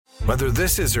Whether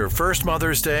this is her first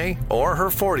Mother's Day or her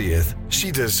 40th, she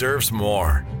deserves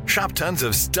more. Shop tons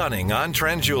of stunning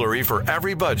on-trend jewelry for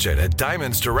every budget at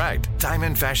Diamonds Direct.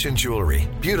 Diamond fashion jewelry,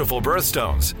 beautiful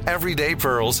birthstones, everyday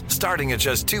pearls starting at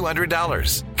just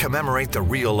 $200. Commemorate the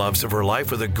real loves of her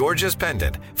life with a gorgeous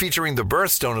pendant featuring the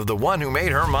birthstone of the one who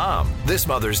made her mom. This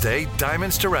Mother's Day,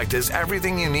 Diamonds Direct is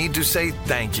everything you need to say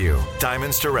thank you.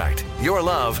 Diamonds Direct. Your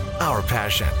love, our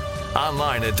passion.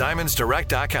 Online at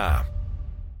diamondsdirect.com.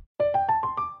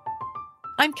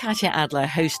 I'm Katya Adler,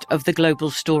 host of The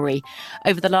Global Story.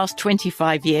 Over the last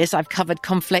 25 years, I've covered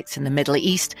conflicts in the Middle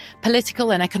East,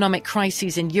 political and economic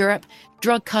crises in Europe,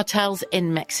 drug cartels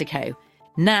in Mexico.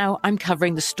 Now I'm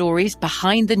covering the stories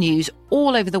behind the news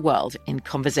all over the world in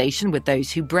conversation with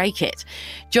those who break it.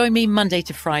 Join me Monday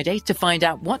to Friday to find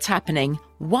out what's happening,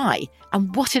 why,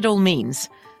 and what it all means.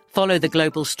 Follow The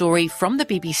Global Story from the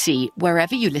BBC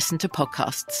wherever you listen to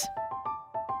podcasts.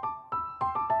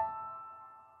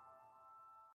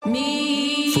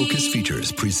 Focus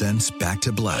Features presents Back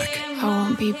to Black. I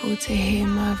want people to hear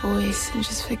my voice and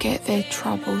just forget their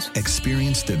troubles.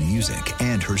 Experience the music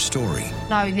and her story.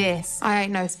 Know this. I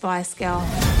ain't no Spice Girl.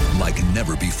 Like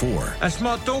never before. That's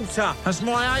my daughter. That's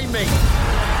my Amy.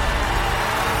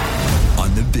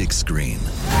 On the big screen.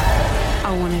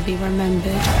 I want to be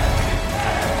remembered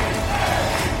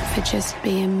for just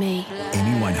being me.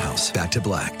 Amy Winehouse, Back to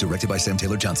Black. Directed by Sam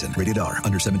Taylor Johnson. Rated R.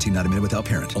 Under 17, not a minute without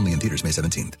parent. Only in theaters May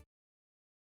 17th.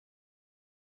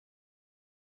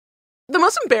 The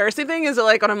most embarrassing thing is that,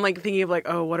 like, when I'm like thinking of like,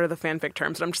 oh, what are the fanfic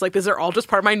terms? And I'm just like, these are all just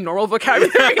part of my normal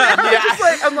vocabulary.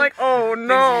 I'm like, oh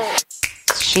no.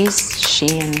 She's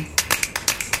she and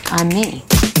I'm me.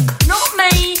 Not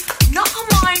me, not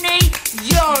Hermione.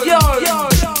 Yo.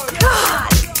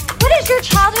 God, what is your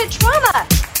childhood trauma?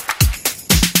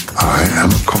 I am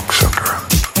a cocksucker.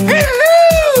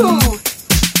 Hello!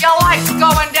 Your life's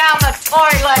going down the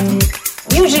toilet.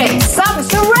 Eugene, something's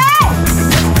to red.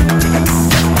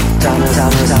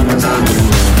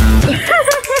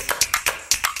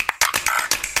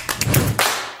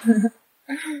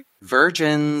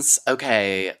 Virgins,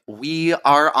 okay, we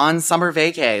are on summer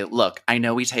vacay. Look, I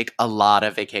know we take a lot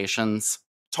of vacations.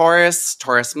 Taurus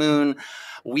moon,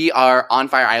 we are on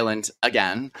Fire Island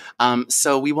again.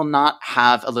 So we will not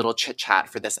have a little chit chat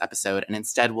for this episode, and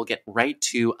instead we'll get right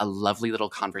to a lovely little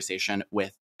conversation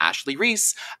with Ashley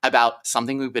Reese about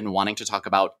something we've been wanting to talk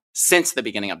about since the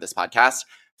beginning of this podcast,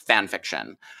 fan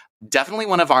fiction. Definitely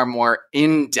one of our more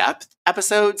in-depth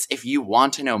episodes. If you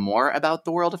want to know more about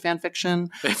the world of fan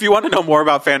fiction. If you want to know more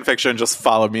about fan fiction, just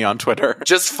follow me on Twitter.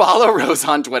 Just follow Rose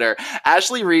on Twitter.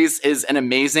 Ashley Reese is an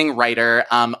amazing writer,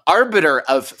 arbiter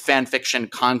of fan fiction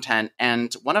content,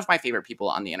 and one of my favorite people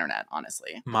on the internet,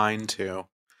 honestly. Mine too.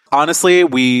 Honestly,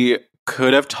 we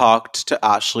could have talked to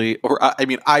Ashley, or I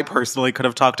mean, I personally could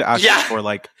have talked to Ashley for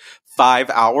like 5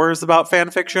 hours about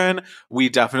fan fiction. We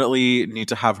definitely need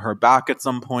to have her back at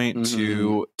some point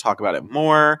to talk about it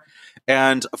more.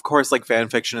 And of course, like, fan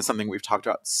fiction is something we've talked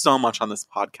about so much on this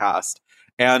podcast,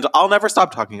 and I'll never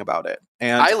stop talking about it.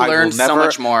 And I learned so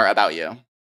much more about you,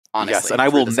 honestly. Yes, and I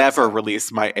will never release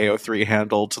my AO3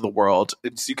 handle to the world.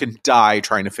 You can die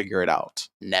trying to figure it out.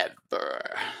 Never.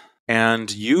 And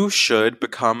you should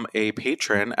become a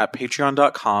patron at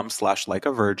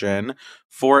patreon.com/likeavirgin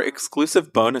for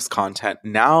exclusive bonus content,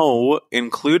 now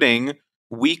including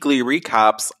weekly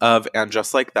recaps of And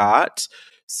Just Like That.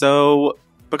 So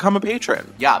become a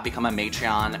patron. Yeah, become a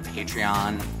Matreon,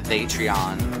 Patreon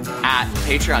at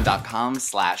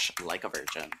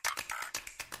patreon.com/likeavirgin.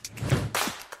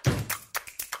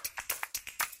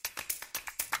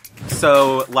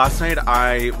 So last night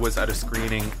I was at a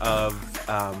screening of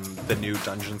the new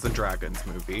Dungeons and Dragons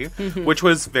movie, which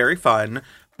was very fun.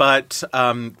 But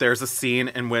there's a scene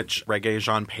in which Regé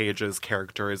Jean Page's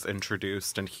character is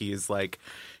introduced, and he's like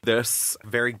this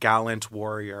very gallant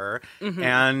warrior,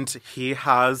 and he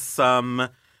has some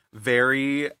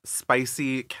very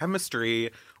spicy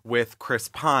chemistry with Chris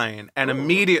Pine. And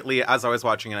immediately, as I was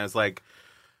watching it, I was like,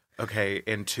 okay,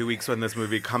 in 2 weeks when this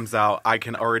movie comes out, I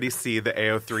can already see the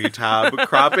AO3 tab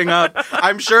cropping up.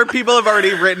 I'm sure people have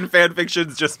already written fan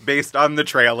fictions just based on the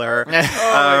trailer. Oh my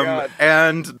God.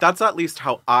 And that's at least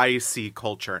how I see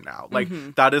culture now. Like,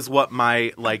 that is what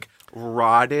my, like,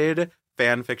 rotted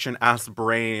fan fiction ass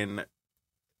brain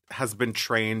has been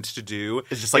trained to do.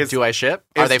 It's just like, do I ship?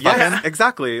 Are they fucking? Yes,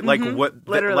 exactly. Like, what,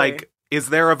 literally. like, is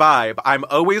there a vibe? I'm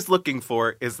always looking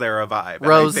for, is there a vibe?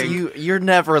 Rose, you're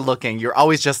never looking. You're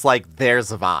always just like,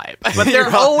 there's a vibe. But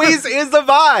there always is a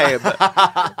vibe.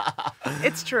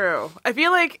 It's true. I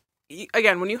feel like,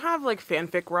 again, when you have like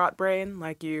fanfic rot brain,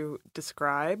 like you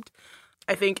described,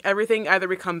 I think everything either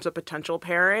becomes a potential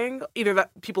pairing, either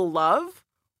that people love,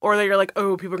 or that you're like,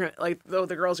 oh, people are gonna like, oh,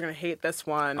 the girls are gonna hate this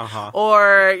one,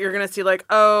 or you're gonna see like,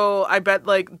 oh, I bet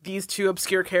like these two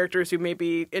obscure characters who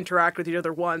maybe interact with each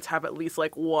other once have at least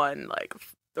like one like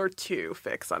or two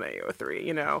fics on AO3,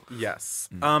 you know? Yes.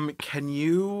 Can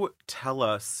you tell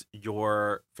us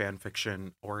your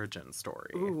fanfiction origin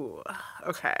story? Ooh,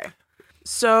 okay.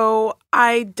 So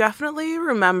I definitely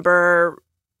remember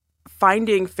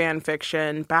finding fan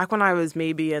fiction back when I was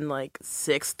maybe in like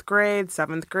 6th grade,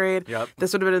 7th grade. Yep.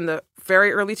 This would have been in the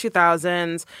very early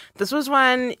 2000s. This was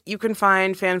when you can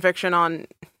find fan fiction on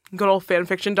good old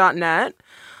fanfiction.net.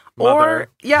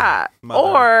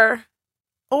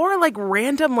 Or like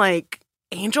random like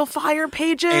Angel Fire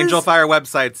pages. Angel Fire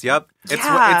websites, yep.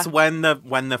 Yeah. It's when the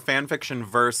fanfiction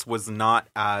verse was not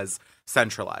as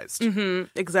centralized.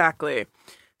 Exactly.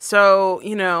 So,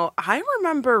 you know, I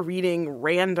remember reading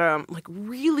random, like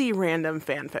really random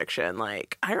fan fiction.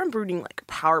 Like, I remember reading like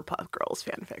Powerpuff Girls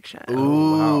fan fiction.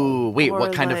 Ooh, wait, Or,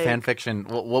 what kind of like- fan fiction?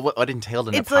 What entailed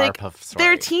in a It's like, Powerpuff story?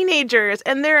 they're teenagers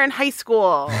and they're in high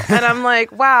school. And I'm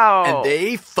like, wow. And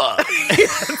they fuck.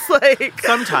 It's like...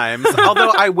 Sometimes.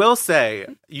 Although I will say,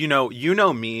 you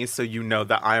know me, so you know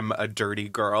that I'm a dirty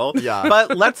girl. Yeah.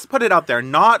 But let's put it out there.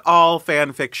 Not all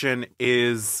fan fiction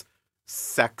is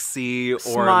sexy or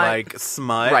Smut. like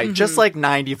smut. Right, just like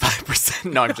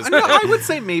 95%. No, I'm just No, kidding. I would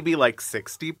say maybe like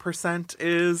 60%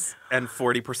 is, and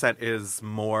 40% is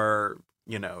more,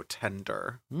 you know,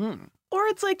 tender. Or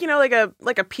it's like, you know, like a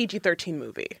PG-13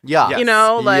 movie. Yeah. Yes. You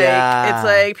know, like, Yeah. it's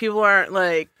like people aren't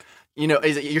like... You know,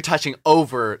 you're touching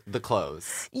over the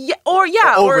clothes. Yeah, Or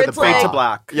or over it's the like... Fade to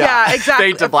black. Yeah,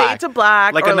 exactly. Fade to black. Fade to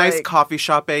black. Like or a nice coffee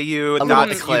shop AU. little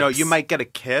That's, you know, eclipse. you might get a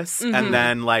kiss and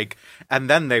then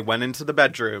they went into the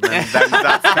bedroom and then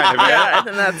that's kind of it. Yeah,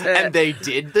 and that's it. And they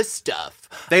did the stuff.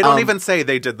 They don't even say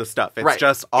they did the stuff. It's Right.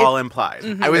 just all implied.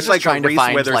 I was It's just like trying a to Reese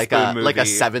find like a Witherspoon movie.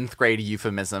 7th grade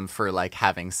euphemism for like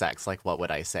having sex. Like, what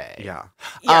would I say? Yeah.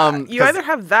 Yeah, you 'cause- either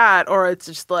have that or it's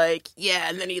just like, yeah,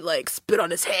 and then he like spit on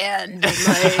his hand and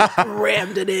like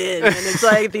rammed it in. And it's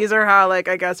like, these are how, like,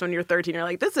 I guess when you're 13, you're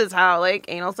like, this is how like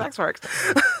anal sex works.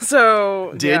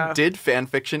 So, Did fan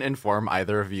fiction inform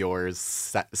either of your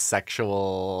sexual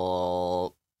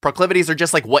proclivities or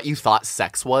just like what you thought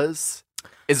sex was?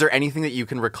 Is there anything that you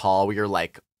can recall where you're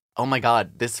like, oh my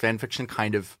God, this fan fiction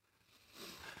kind of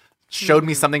showed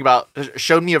me something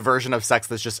showed me a version of sex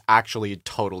that's just actually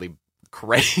totally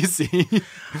crazy?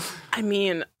 I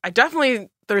mean, there's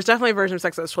definitely a version of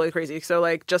sex that's totally crazy. So,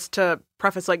 like, just to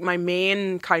preface, like, my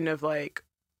main kind of, like,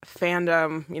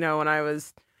 fandom, you know, when I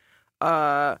was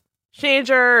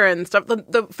teenager and stuff,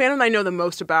 the fandom I know the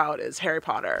most about is Harry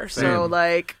Potter. So,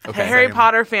 like, Harry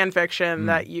Potter fan fiction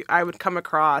that I would come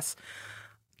across,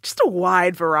 just a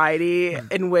wide variety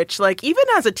in which, like, even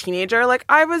as a teenager, like,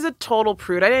 I was a total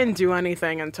prude. I didn't do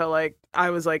anything until, like,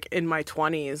 I was, like, in my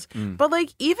 20s. But,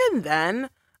 like, even then,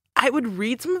 I would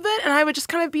read some of it and I would just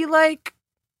kind of be like,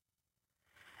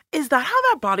 is that how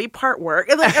that body part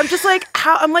works? And, like, I'm just like,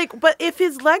 but if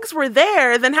his legs were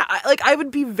there, then how, like, I would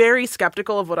be very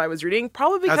skeptical of what I was reading,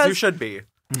 probably because... As you should be.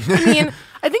 I mean,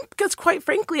 I think because, quite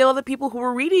frankly, a lot of the people who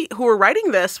were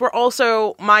writing this were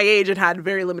also my age and had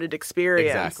very limited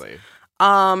experience. Exactly.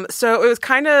 So it was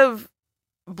kind of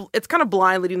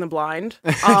blind leading the blind.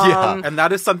 Yeah. And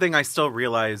that is something I still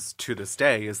realize to this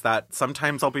day, is that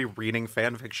sometimes I'll be reading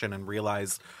fan fiction and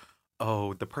realize,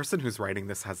 oh, the person who's writing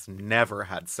this has never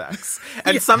had sex.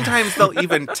 And sometimes they'll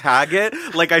even tag it.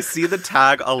 Like, I see the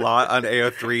tag a lot on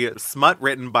AO3, smut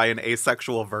written by an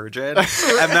asexual virgin.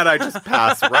 And then I just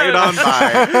pass right on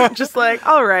by. Just like,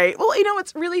 all right. Well, you know,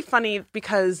 it's really funny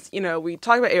because, you know, we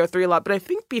talk about AO3 a lot, but I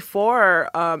think before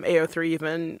AO3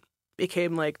 even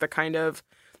became like the kind of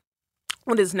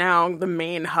what is now the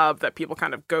main hub that people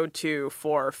kind of go to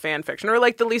for fan fiction, or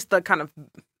like at least the kind of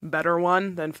better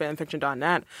one than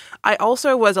fanfiction.net. I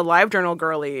also was a LiveJournal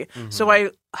girly, so I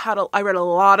read a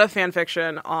lot of fan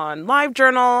fiction on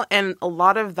LiveJournal, and a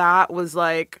lot of that was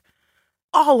like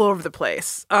all over the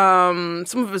place. Some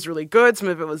of it was really good, some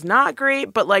of it was not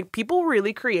great, but like people were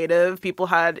really creative. People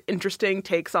had interesting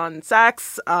takes on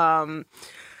sex.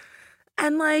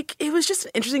 And, like, it was just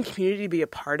an interesting community to be a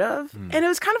part of. And it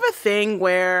was kind of a thing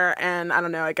where, and I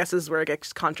don't know, I guess this is where it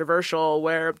gets controversial,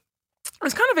 where it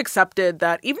was kind of accepted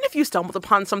that even if you stumbled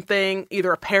upon something,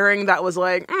 either a pairing that was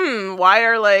like, why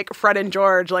are, like, Fred and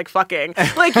George, like, fucking?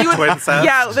 Like, you would, Twincest.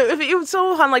 yeah, it was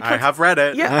so fun. Like, I have read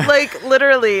it. yeah, like,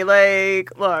 literally,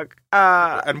 like, look.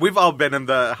 And we've all been in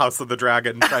the House of the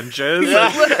Dragon trenches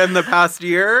in the past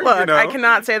year. Look, you know? I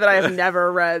cannot say that I have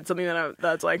never read something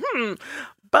that's like,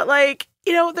 But, like,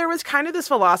 you know, there was kind of this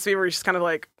philosophy where you're just kind of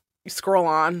like, scroll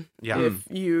on. Yeah. If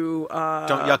you don't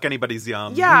yuck anybody's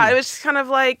yum. Yeah, it was just kind of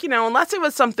like, unless it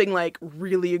was something like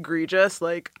really egregious,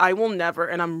 like I will never,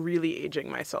 and I'm really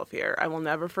aging myself here, I will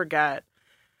never forget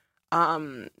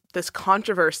this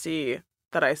controversy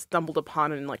that I stumbled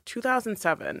upon in like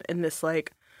 2007 in this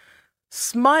like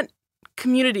smut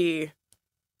community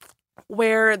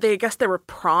where I guess there were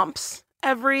prompts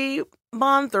every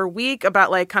month or week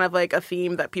about like kind of like a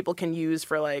theme that people can use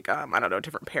for like I don't know,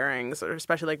 different pairings, or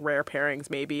especially like rare pairings,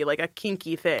 maybe like a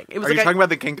kinky thing. It was Are you talking about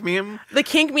the kink meme? The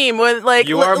kink meme was like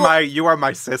you are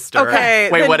my sister. Okay,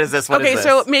 wait, what is this? What is this?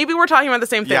 So maybe we're talking about the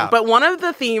same thing, Yeah. but one of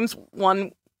the themes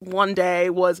one day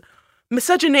was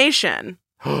miscegenation.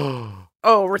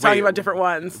 Oh, we're talking about different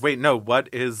ones. Wait, no, what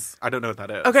is... I don't know what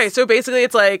that is. Okay, so basically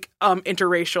it's like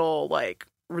interracial like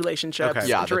relationships, Okay.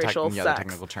 interracial the sex.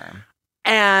 technical term.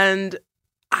 And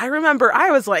I remember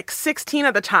I was like 16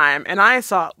 at the time, and I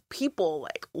saw people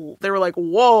like, they were like,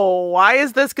 whoa, why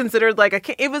is this considered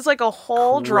like it was like a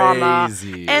whole drama.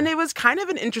 And it was kind of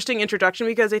an interesting introduction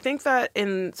because I think that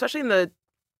especially in the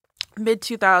mid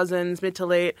to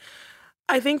late,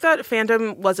 I think that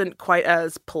fandom wasn't quite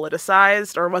as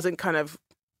politicized, or wasn't kind of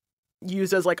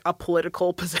used as like a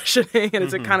political positioning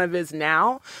as it kind of is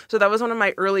now. So that was one of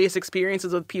my earliest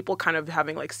experiences with people kind of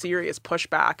having like serious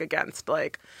pushback against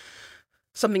like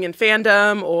something in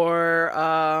fandom or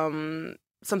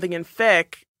something in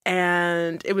fic.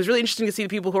 And it was really interesting to see the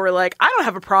people who were like, I don't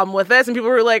have a problem with this. And people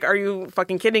were like, are you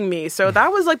fucking kidding me? So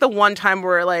that was like the one time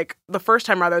where like, the first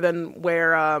time rather than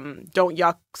where don't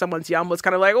yuck someone's yum was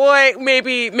kind of like, wait,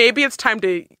 maybe it's time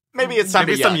to... Maybe some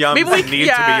yums need to be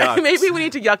yucked. Maybe we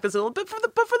need to yuck this a little bit.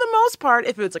 But for the most part,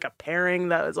 if it was like a pairing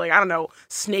that was like, I don't know,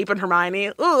 Snape and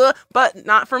Hermione, but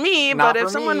not for me. Not but if for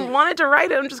someone me. wanted to write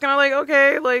it, I'm just kind of like,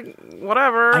 okay, like,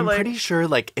 whatever. I'm like, pretty sure,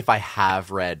 like, if I have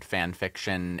read fan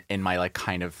fiction in my, like,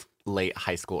 kind of late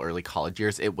high school, early college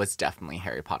years, it was definitely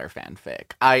Harry Potter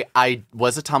fanfic. I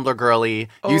was a Tumblr girly.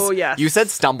 Yes. You said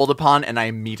stumbled upon, and I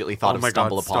immediately thought of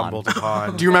Stumble Upon. Stumbled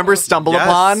Upon. Do you remember Stumble Yes.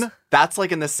 Upon? That's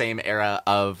like in the same era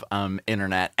of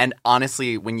internet. And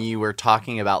honestly, when you were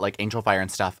talking about like Angel Fire and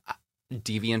stuff,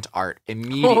 Deviant Art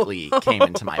immediately came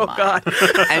into my mind. God.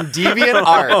 And Deviant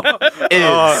Art is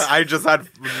I just had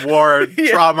war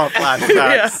trauma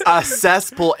flashbacks. a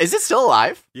cesspool. Is it still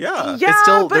alive? Yeah. yeah, it's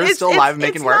still- but they're still alive and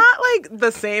making work? It's not like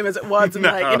the same as it was in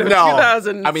like, No.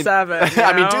 2007. I mean,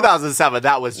 I mean, 2007,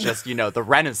 that was just, the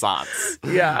renaissance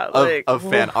Yeah, like, of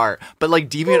fan art. But, like,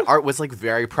 Deviant Art was, like,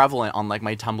 very prevalent on, like,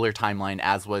 my Tumblr timeline,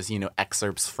 as was,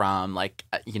 excerpts from, like,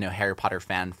 Harry Potter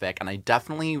fanfic. And I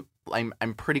definitely, I'm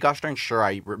pretty gosh darn sure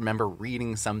I remember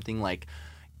reading something like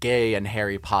Gay and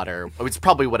Harry Potter. It's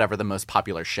probably whatever the most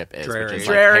popular ship is. Drarry. Which is,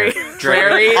 Drarry. Like,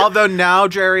 Drarry. Although now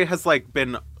Jerry has, like,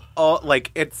 been...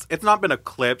 it's not been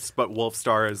eclipsed, but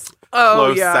Wolfstar is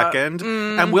close second.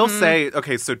 And we'll say,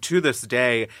 okay, so to this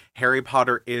day, Harry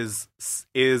Potter is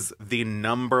the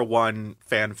number one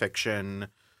fan fiction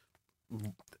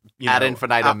ad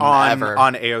infinitum ever.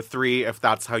 on AO3, if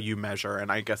that's how you measure.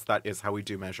 And I guess that is how we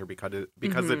do measure because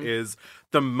it is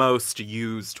the most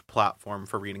used platform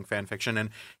for reading fan fiction. And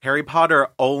Harry Potter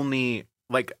only...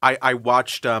 Like, I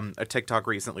watched a TikTok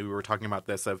recently, we were talking about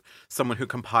this, of someone who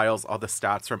compiles all the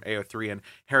stats from AO3, and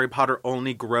Harry Potter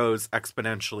only grows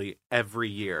exponentially every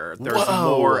year. There's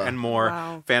more and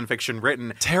more fan fiction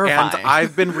written. Terrifying. And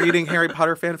I've been reading Harry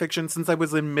Potter fan fiction since I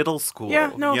was in middle school.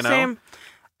 Yeah, no, same.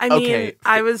 I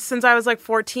mean, since I was like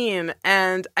 14,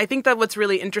 and I think that what's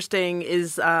really interesting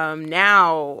is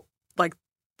now, like,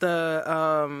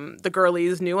 the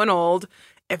girlies, new and old,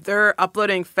 if they're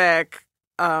uploading fic,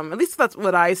 at least that's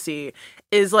what I see,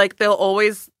 is like they'll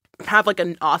always have like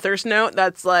an author's note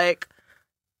that's like,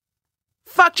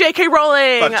 fuck J.K.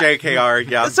 Rowling, Fuck JKR,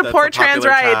 yeah. support trans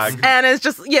rights. Tag. And it's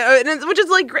just, which is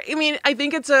like great. I mean, I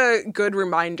think it's a good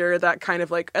reminder that kind of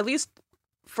like, at least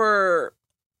for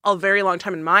a very long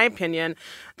time, in my opinion,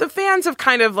 the fans have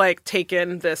kind of like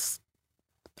taken this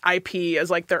IP as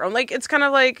like their own. Like, it's kind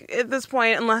of like at this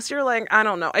point, unless you're like, I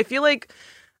don't know, I feel like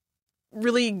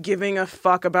really giving a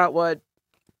fuck about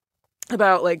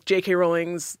like J.K.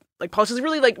 Rowling's like politics,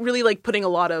 really putting a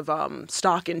lot of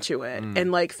stock into it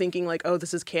and like thinking like, oh,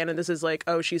 this is canon, this is like,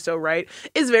 oh, she's so right,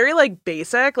 is very like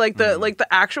basic. Like the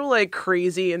actual like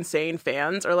crazy insane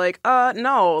fans are like,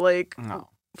 no,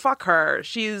 fuck her,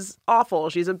 she's awful,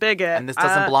 she's a bigot, and this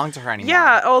doesn't belong to her anymore.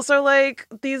 Yeah, also like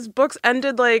these books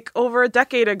ended like over a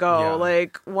decade ago. Yeah.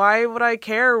 Like, why would I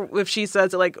care if she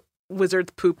says that like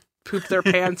wizards poop their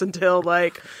pants until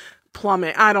like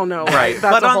plummet. I don't know. Right.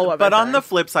 That's a whole other but on thing. the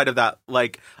flip side of that,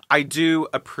 like, I do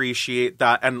appreciate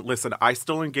that. And listen, I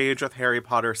still engage with Harry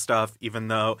Potter stuff, even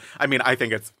though, I mean, I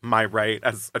think it's my right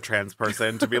as a trans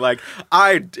person to be like,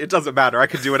 it doesn't matter. I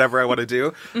can do whatever I want to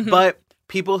do. Mm-hmm. But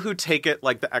people who take it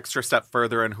like the extra step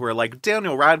further and who are like,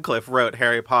 Daniel Radcliffe wrote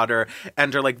Harry Potter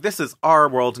and are like, this is our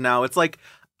world now. It's like,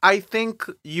 I think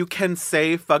you can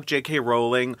say fuck J.K.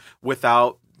 Rowling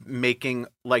without making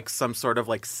like some sort of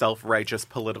like self-righteous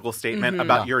political statement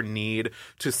about your need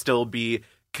to still be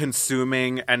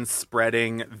consuming and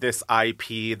spreading this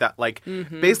IP that like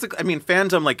basically, I mean,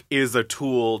 fandom like is a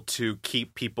tool to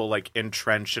keep people like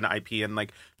entrenched in IP and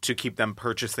like to keep them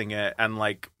purchasing it and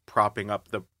like propping up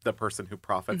the person who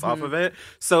profits off of it.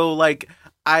 So like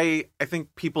I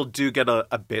think people do get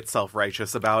a bit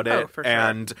self-righteous about it. Oh, for sure.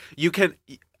 And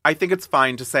I think it's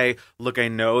fine to say, look, I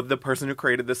know the person who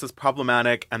created this is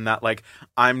problematic and that, like,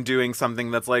 I'm doing something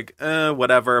that's, like,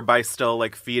 whatever by still,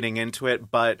 like, feeding into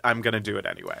it, but I'm going to do it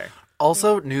anyway.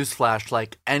 Also, newsflash,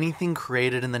 like, anything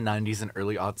created in the 90s and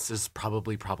early aughts is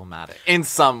probably problematic in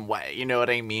some way. You know what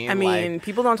I mean? I mean,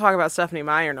 people don't talk about Stephanie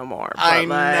Meyer no more. But I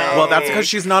know. Well, that's because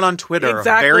she's not on Twitter.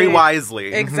 Exactly. Very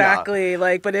wisely. Exactly.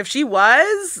 Like, but if she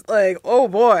was, like, oh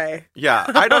boy. Yeah.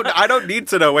 I don't need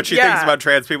to know what she thinks about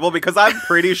trans people because I'm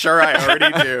pretty sure I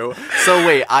already do. So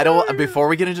wait, before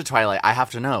we get into Twilight, I have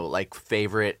to know, like,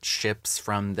 favorite ships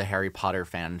from the Harry Potter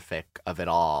fanfic of it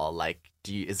all. Like,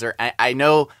 I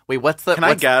know, wait, Can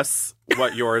I guess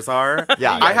what yours are?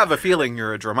 Yeah. I have a feeling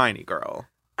you're a Hermione girl.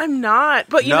 I'm not.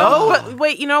 But you know, but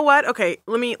wait, you know what? Okay,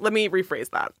 let me rephrase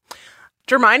that.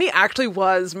 Hermione actually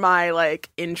was my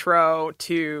like intro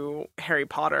to Harry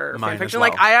Potter fanfiction. Well.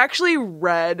 Like I actually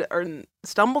read or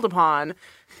stumbled upon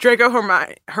Draco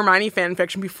Hermione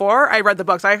fanfiction before I read the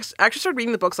books. I actually started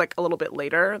reading the books like a little bit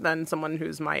later than someone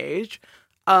who's my age.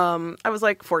 I was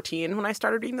like 14 when I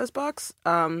started reading those books.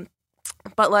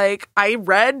 But like I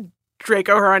read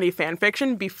Draco Hermione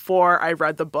fanfiction before I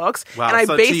read the books. Wow, and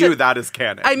so to you that is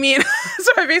canon. I mean,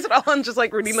 so I base it all on just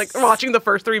like reading, like watching the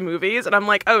first 3 movies, and I'm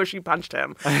like, oh, she punched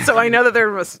him. So I know that there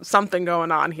was something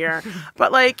going on here.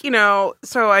 But like, you know,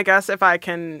 so I guess if I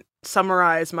can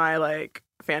summarize my like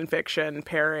fanfiction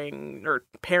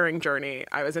pairing journey,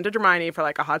 I was into Hermione for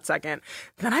like a hot second.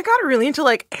 Then I got really into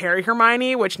like Harry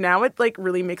Hermione, which now it like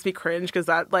really makes me cringe because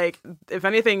that like, if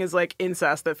anything is like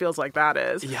incest, that feels like that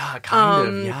is. Yeah, kind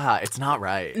of. Yeah, it's not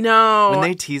right. No. When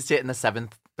they teased it in the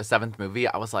seventh movie,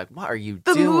 I was like, what are you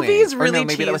the doing? Movies really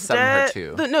maybe teased that was 7 it.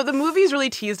 or 2. The movies really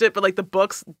teased it, but like the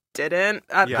books didn't.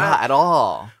 At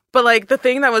all. But like the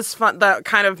thing that was fun, that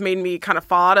kind of made me kind of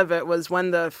fall out of it was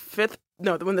when the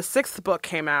 6th book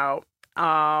came out,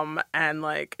 and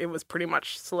like it was pretty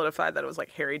much solidified that it was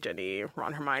like Harry, Ginny,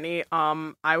 Ron, Hermione.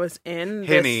 I was in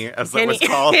Hinny, as it was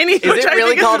called. Hinny, is it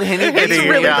really called Hinny? It's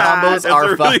really bad. Combos are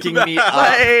really fucking bad. me up.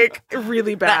 Like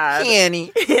really bad.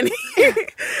 Hinny.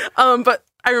 But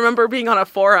I remember being on a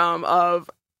forum of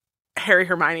Harry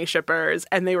Hermione shippers,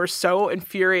 and they were so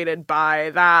infuriated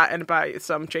by that and by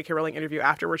some J.K. Rowling interview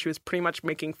after where she was pretty much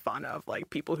making fun of like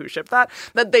people who ship that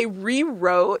they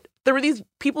rewrote. There were these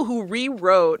people who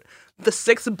rewrote the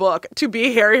 6th book to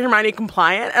be Harry Hermione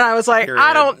compliant, and I was like,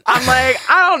 I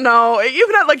don't know.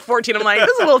 Even at like 14, I'm like, this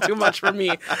is a little too much for me.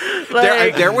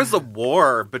 Like, there was a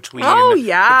war between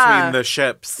the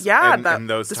ships. Yeah, in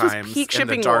those this times, was peak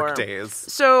shipping in the dark war. days.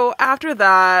 So after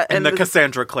that, In the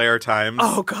Cassandra Clare times.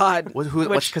 Oh God,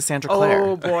 what's Cassandra Clare?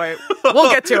 Oh boy,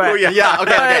 we'll get to it.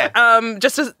 Okay.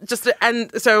 Just to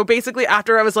end. So basically,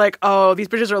 after I was like, oh, these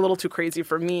bitches are a little too crazy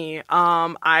for me.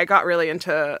 I got really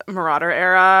into Marauder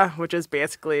era, which is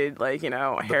basically like, you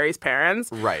know, Harry's parents.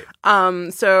 Right.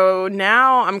 So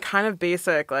now I'm kind of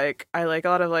basic. Like I like a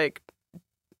lot of like,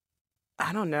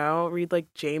 I don't know, read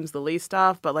like James Lilly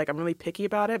stuff, but like I'm really picky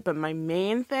about it. But my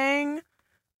main thing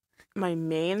I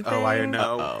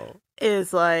know.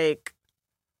 is like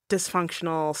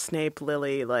dysfunctional Snape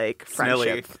Lily like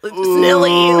friendship.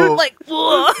 Snilly. Like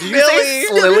Did you say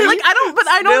Slilly? Like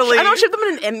I don't ship them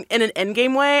in an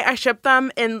endgame way. I ship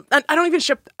them in. I don't even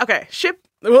ship. Okay, ship.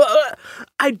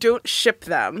 I don't ship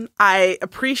them. I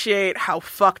appreciate how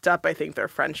fucked up I think their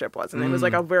friendship was, and it was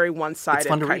like a very one-sided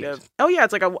kind of. Oh yeah,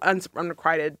 it's like a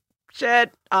unrequited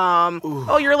shit.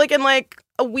 Oh, you're like in like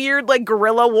a weird like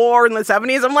guerrilla war in the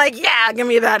 70s. I'm like, yeah, give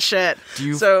me that shit. Do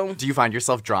you find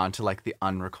yourself drawn to like the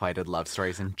unrequited love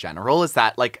stories in general? Is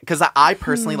that like, because I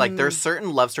personally like, there's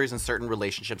certain love stories and certain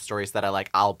relationship stories that I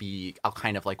like, I'll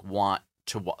kind of like want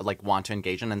to like want to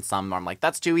engage in, and some I'm like,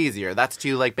 that's too easy or that's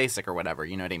too like basic or whatever.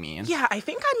 You know what I mean? Yeah, I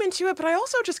think I'm into it, but I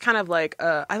also just kind of like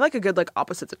I like a good like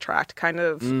opposites attract kind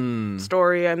of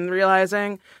story. I'm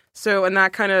realizing. So, and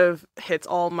that kind of hits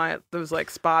all those like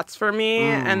spots for me.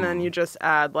 And then you just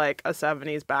add like a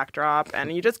 70s backdrop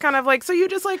and you just kind of like, so you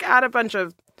just like add a bunch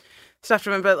of stuff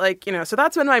to it. But like, you know, so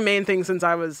that's been my main thing since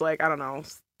I was like, I don't know,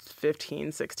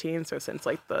 15, 16. So since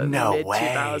like the mid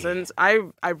 2000s,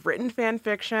 I've written fan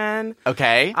fiction.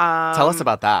 Okay. Tell us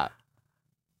about that.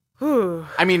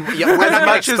 I mean, as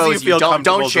much as you feel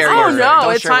don't share. Oh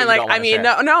no, it's fine. Like, I mean,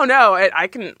 no. I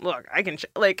can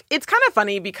like. It's kind of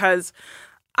funny because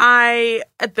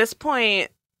at this point,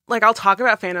 like, I'll talk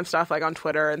about fandom stuff like on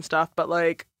Twitter and stuff, but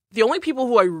like the only people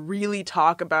who I really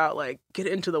talk about, like, get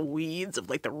into the weeds of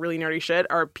like the really nerdy shit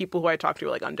are people who I talk to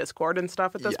like on Discord and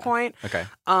stuff at this point. Okay.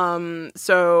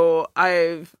 So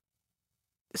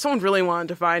someone really wanted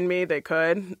to find me, they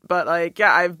could. But like,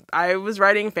 yeah, I was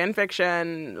writing fan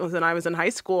fiction when I was in high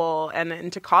school and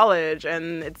into college,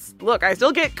 and I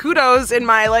still get kudos in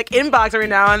my like inbox every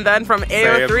now and then from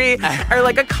AO3 or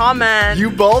like a comment. You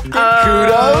both get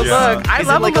kudos. Yeah. Look, I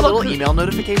love like a little email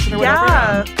notification or whatever.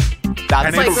 Yeah,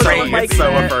 that's like great. It's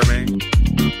so affirming.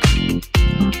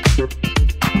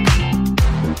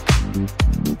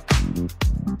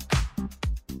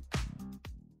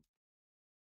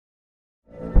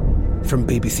 From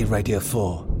BBC Radio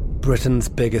 4, Britain's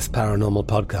biggest paranormal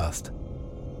podcast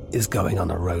is going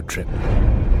on a road trip.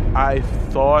 I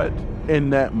thought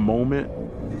in that moment,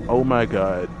 oh my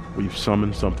God, we've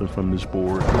summoned something from this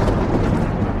board.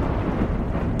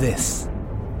 This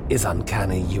is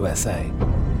Uncanny USA.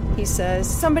 He says,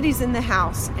 somebody's in the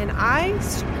house, and I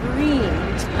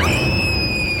screamed.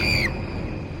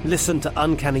 Listen to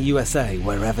Uncanny USA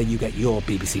wherever you get your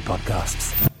BBC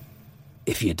podcasts,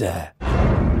 if you dare.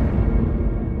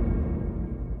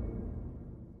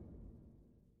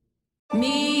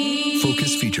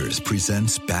 Focus Features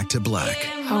presents Back to Black.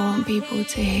 I want people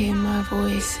to hear my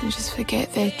voice and just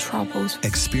forget their troubles.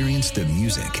 Experience the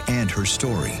music and her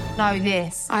story. Know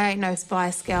this. I ain't no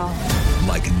Spice Girl.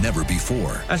 Like never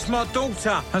before. That's my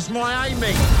daughter. That's my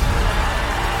Amy.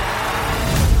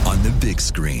 On the big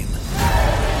screen.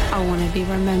 I want to be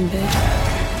remembered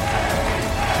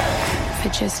for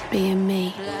just being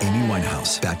me. Amy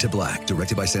Winehouse, Back to Black,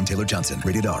 directed by Sam Taylor Johnson.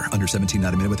 Rated R, under 17,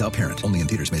 not a minute without parent. Only in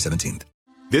theaters May 17th.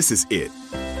 This is it.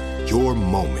 Your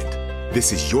moment.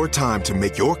 This is your time to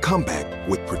make your comeback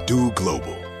with Purdue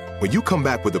Global. When you come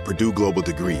back with a Purdue Global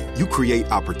degree, you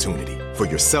create opportunity for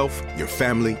yourself, your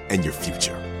family, and your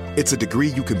future. It's a degree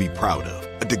you can be proud of,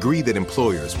 a degree that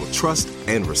employers will trust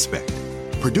and respect.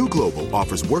 Purdue Global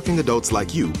offers working adults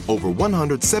like you over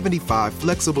 175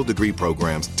 flexible degree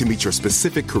programs to meet your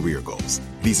specific career goals.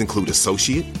 These include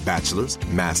associate, bachelor's,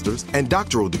 master's, and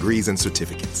doctoral degrees and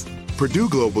certificates. Purdue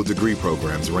Global degree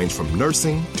programs range from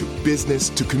nursing to business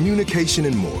to communication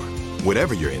and more.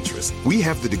 Whatever your interest, we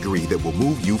have the degree that will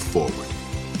move you forward.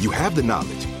 You have the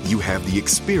knowledge, you have the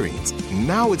experience.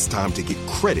 Now it's time to get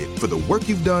credit for the work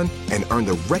you've done and earn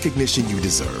the recognition you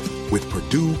deserve with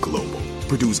Purdue Global,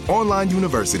 Purdue's online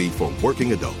university for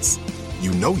working adults.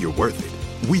 You know you're worth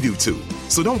it. We do too.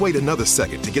 So don't wait another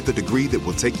second to get the degree that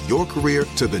will take your career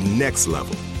to the next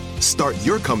level. Start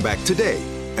your comeback today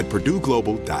at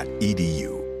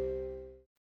purdueglobal.edu.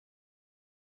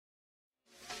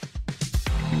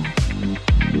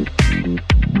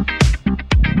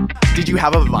 Did you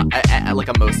have a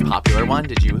most popular one?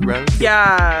 Did you, Rose?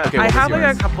 Yeah, okay, I have yours?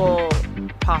 like a couple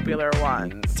popular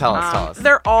ones. Tell us.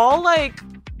 They're all like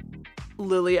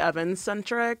Lily Evans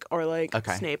centric or like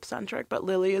Okay. Snape centric, but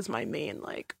Lily is my main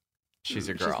like. She's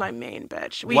your girl. She's my main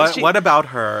bitch. What about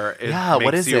her?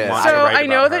 What is it? Want so to write I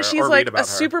know about that her she's or like read about a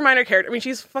super minor character. I mean,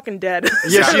 she's fucking dead.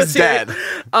 Yeah, she's dead.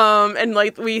 And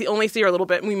like we only see her a little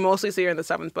bit, and we mostly see her in the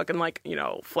 7th book and like, you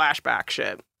know, flashback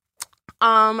shit.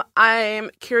 I'm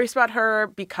curious about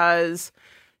her because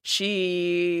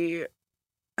she.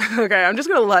 Okay, I'm just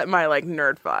gonna let my like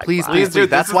nerd flag. Please fly. do.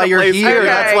 That's why you're here. Okay,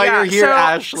 That's why you're here, so,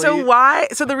 Ashley.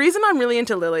 So the reason I'm really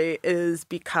into Lily is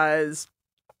because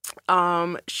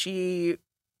she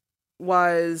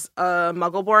was a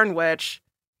Muggle-born witch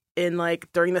in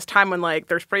like during this time when like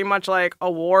there's pretty much like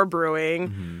a war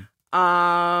brewing.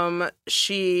 Mm-hmm.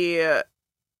 She,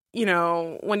 you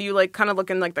know, when you like kind of look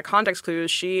in like the context clues,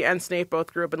 she and Snape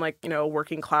both grew up in like, you know,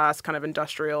 working class kind of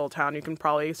industrial town. You can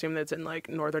probably assume that it's in like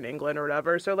northern England or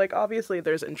whatever. So like obviously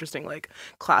there's interesting like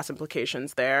class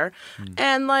implications there.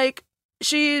 And like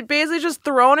she basically just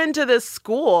thrown into this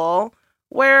school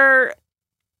where,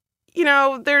 you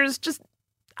know, there's just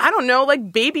I don't know,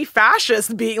 like baby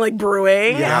fascist being like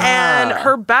brewing, and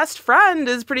her best friend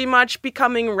is pretty much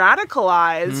becoming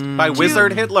radicalized by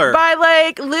Wizard Hitler. By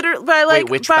like Wait,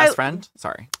 which best friend?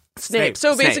 Sorry, Snape.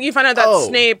 So basically, you find out that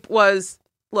Snape was.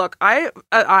 Look, I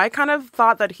kind of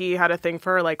thought that he had a thing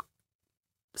for her, like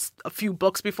a few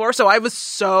books before, so I was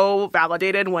so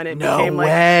validated when it became like,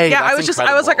 yeah, I was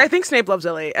incredible. Like, I think Snape loves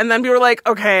Lily, and then we were like,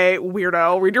 okay,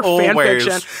 weirdo, read your fan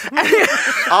fiction.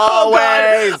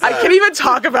 Always. I can't even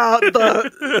talk about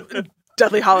the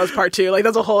Deathly Hallows Part 2. Like,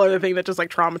 that's a whole other thing that just like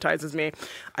traumatizes me.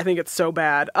 I think it's so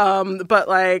bad. But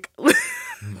like.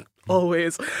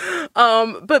 Always.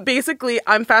 But basically,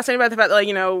 I'm fascinated by the fact that, like,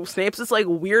 you know, Snape's this like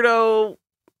weirdo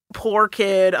poor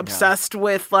kid obsessed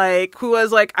with like who has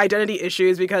like identity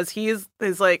issues because his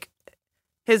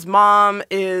mom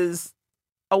is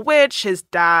a witch, his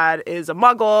dad is a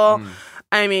muggle.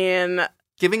 I mean,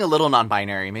 giving a little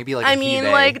non-binary, maybe like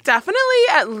like definitely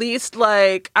at least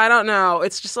like I don't know,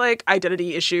 it's just like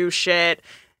identity issue shit.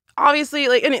 Obviously,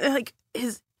 like, and like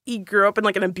he grew up in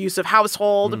like an abusive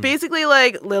household. Basically,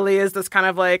 like Lily is this kind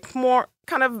of like more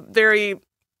kind of very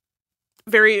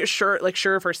sure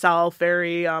of herself,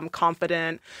 very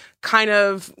confident, kind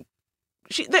of.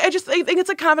 I think it's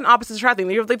like kind of an opposite attract thing.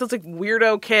 You have like this like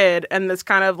weirdo kid and this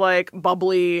kind of like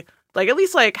bubbly, like at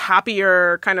least like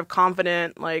happier, kind of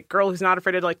confident like girl who's not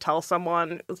afraid to like tell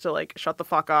someone to like shut the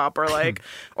fuck up or like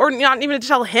or not even to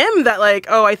tell him that like,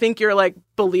 oh, I think your like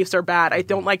beliefs are bad. I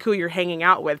don't like who you're hanging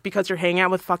out with because you're hanging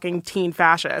out with fucking teen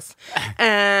fascists,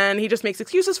 and he just makes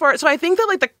excuses for it. So I think that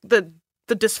like the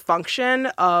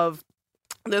dysfunction of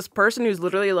this person who's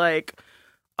literally like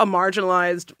a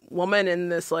marginalized woman in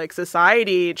this like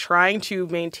society trying to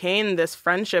maintain this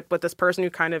friendship with this person who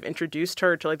kind of introduced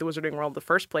her to like the wizarding world in the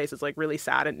first place is like really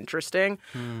sad and interesting.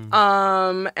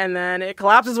 And then it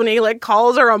collapses when he like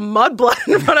calls her a mudblood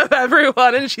in front of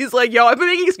everyone, and she's like, yo, I've been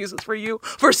making excuses for you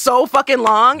for so fucking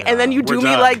long, and then you do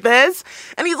me like this.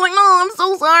 And he's like, no, I'm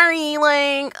so sorry,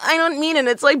 like I don't mean it.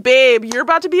 It's like, babe, you're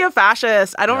about to be a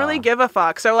fascist. I don't really give a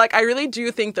fuck. So like I really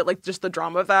do think that like just the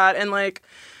drama of that and like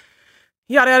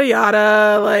yada yada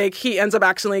yada, like he ends up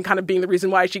accidentally kind of being the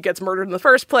reason why she gets murdered in the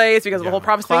first place because of the whole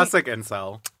prophecy. Classic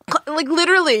incel. Like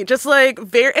literally, just like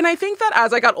very. And I think that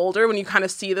as I got older, when you kind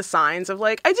of see the signs of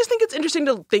like, I just think it's interesting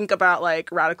to think about like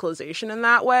radicalization in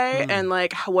that way and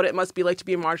like what it must be like to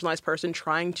be a marginalized person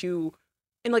trying to,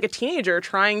 and like a teenager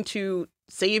trying to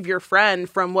save your friend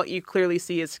from what you clearly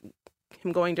see as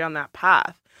him going down that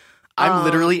path. I'm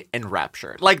literally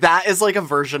enraptured. Like, that is, like, a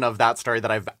version of that story that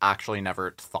I've actually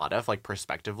never thought of, like,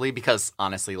 prospectively, because,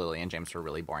 honestly, Lily and James were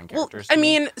really boring characters. Well, I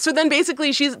mean, so then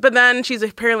basically she's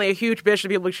apparently a huge bitch to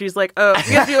people. She's like, oh,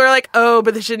 because people are like, oh,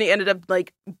 but then he ended up,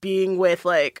 like, being with,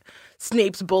 like,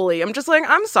 Snape's bully. I'm just like,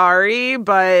 I'm sorry,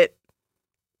 but,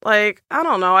 like, I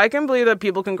don't know. I can believe that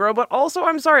people can grow, but also,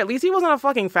 I'm sorry, at least he wasn't a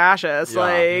fucking fascist.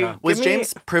 Was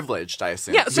James privileged, I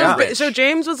assume? Yeah, so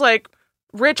James was, like,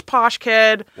 rich, posh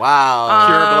kid.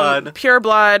 Wow. Pure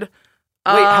blood.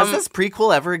 Wait, has this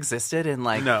prequel ever existed in,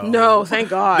 like... No, thank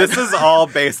God. This is all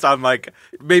based on, like,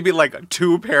 maybe, like,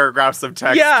 2 paragraphs of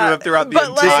text throughout the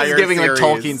entire This is giving, series.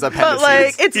 like, Tolkien's appendices. But,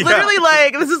 like, it's literally,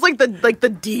 like, this is, like, the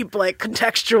deep, like,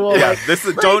 contextual, yeah, like... this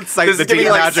is, don't cite the deep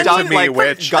magic to me,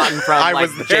 which gotten from, I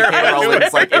like, was there. J.K.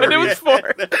 Rowling's, like, what it interview. was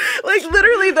for. Like,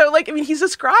 literally, though, like, I mean, he's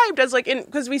described as, like,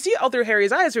 because we see all through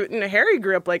Harry's eyes, you know, Harry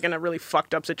grew up, like, in a really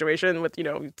fucked up situation with, you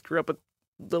know, he grew up with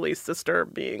Lily's sister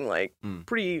being, like,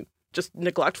 pretty... just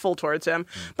neglectful towards him.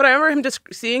 But I remember him just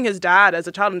seeing his dad as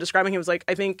a child and describing him as like,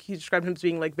 I think he described him as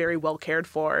being like very well cared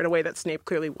for in a way that Snape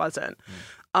clearly wasn't.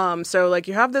 So like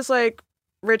you have this like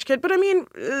rich kid, but I mean,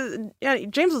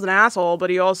 James was an asshole, but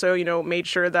he also, you know, made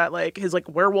sure that like his like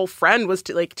werewolf friend was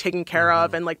like taken care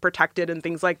of and like protected and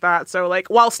things like that. So like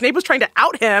while Snape was trying to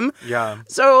out him,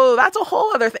 so that's a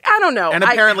whole other thing. I don't know. And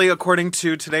apparently, according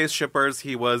to today's shippers,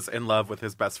 he was in love with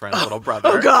his best friend's little brother.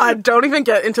 Oh God! Don't even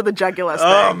get into the Jegulus thing.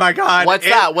 Oh my God! What's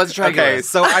that? What's Jegulus? Okay,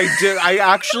 so I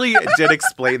actually did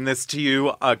explain this to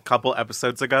you a couple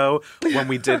episodes ago when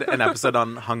we did an episode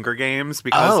on Hunger Games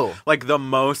because like the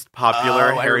most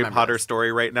popular Harry Potter story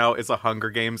right now is a Hunger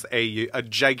Games AU, a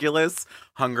Jegulus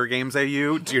Hunger Games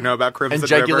AU. Do you know about Crimson and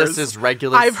Jegulus Rivers? is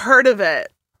Regulus? I've heard of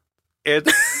it. It's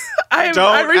I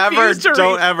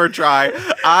don't ever try.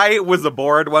 I was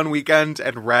bored one weekend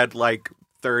and read like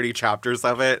 30 chapters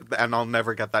of it, and I'll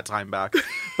never get that time back.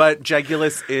 But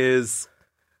Jegulus is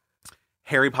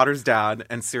Harry Potter's dad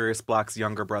and Sirius Black's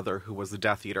younger brother, who was a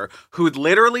Death Eater, who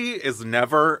literally is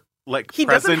never like he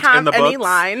present doesn't have in the any books.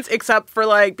 lines except for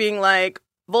like being like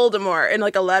Voldemort in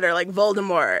like a letter, like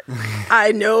Voldemort.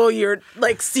 I know your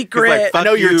like secret. Like, I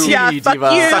know your tea, yeah, diva.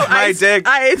 Fuck you. Suck my dick.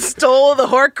 I stole the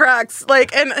Horcrux.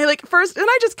 Like, and like first, and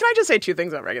can I just say two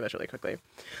things about Regulus really quickly?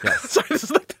 Yes. Sorry, this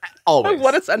is like always.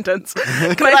 What a sentence.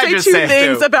 Can I say two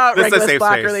things about Regulus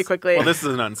Black space. Really quickly? Well, this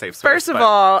is an unsafe space. First of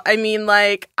all, I mean,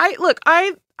 like,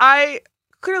 I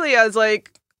clearly as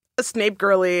like a Snape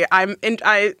girly, I'm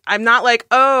not like,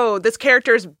 oh, this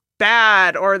character's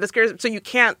bad or this character, so you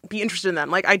can't be interested in them.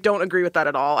 Like, I don't agree with that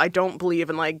at all. I don't believe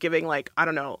in like giving like, I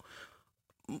don't know,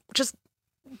 just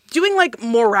doing like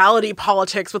morality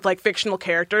politics with like fictional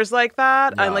characters like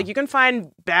that. And like you can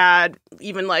find bad,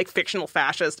 even like fictional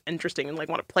fascists interesting and like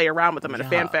want to play around with them in a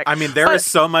fanfic. I mean, there is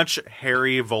so much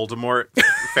Harry Voldemort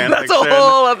fanfiction. That's a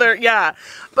whole other, yeah.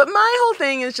 But my whole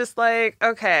thing is just like,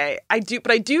 okay, I do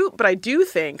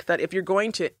think that if you're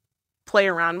going to play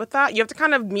around with that, you have to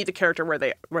kind of meet the character where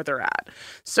they're at.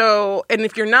 So, and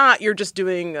if you're not, you're just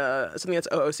doing something that's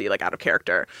OOC, like out of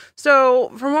character. So,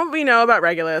 from what we know about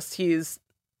Regulus, he's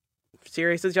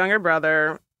Sirius's younger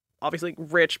brother, obviously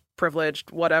rich,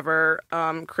 privileged, whatever,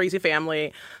 crazy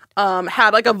family.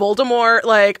 Had like a Voldemort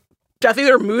like Death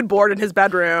Eater mood board in his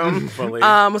bedroom.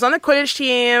 Was on the Quidditch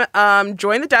team.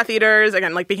 Joined the Death Eaters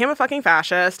again. Like became a fucking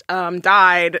fascist.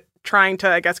 Died trying to,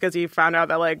 I guess, because he found out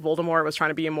that like Voldemort was trying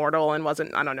to be immortal and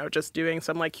wasn't, I don't know, just doing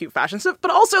some like cute fashion stuff.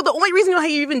 But also the only reason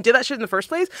he even did that shit in the first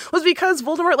place was because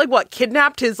Voldemort like what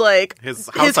kidnapped his like his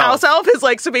house elf, his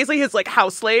like, so basically his like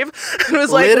house slave, and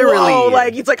was like, literally, whoa,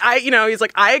 like he's like, he's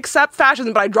like, I accept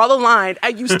fascism, but I draw the line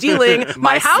at you stealing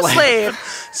my house slave.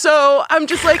 So I'm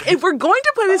just like, if we're going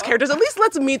to play these characters, at least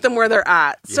let's meet them where they're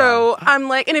at. Yeah. So I'm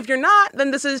like, and if you're not,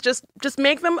 then this is just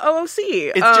make them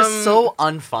OOC. It's just so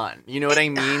unfun. You know what I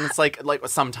mean? It's like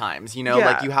sometimes, you know,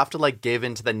 like you have to like give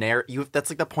into the narrative. That's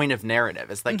like the point of narrative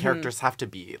is that characters have to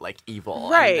be like evil,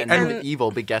 right? And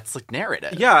evil begets like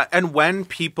narrative. Yeah, and when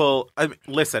people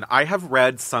listen, I have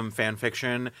read some fan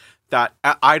fiction that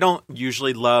I don't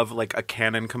usually love like a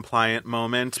canon compliant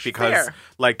moment because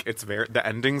like it's the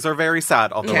endings are very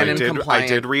sad. Although I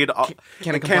did read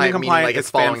canon compliant like is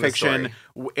fan fiction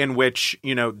in which,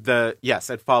 you know,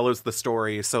 it follows the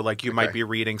story. So like you might be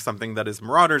reading something that is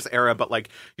Marauders era, but like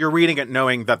you're reading it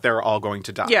knowing that they're all going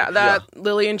to die. Yeah,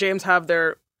 Lily and James have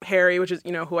their Harry, which is,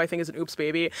 you know, who I think is an oops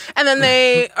baby. And then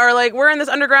they are like, we're in this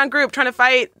underground group trying to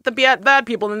fight the bad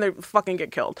people, and then they fucking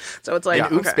get killed. So it's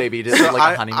like, oops baby. Just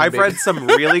like a honeymoon I've baby. read some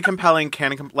really compelling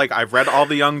canon, like I've read All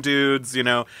the Young Dudes, you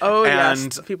know. Oh,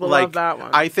 and yes. People like, love that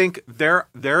one. I think there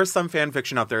is some fan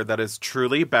fiction out there that is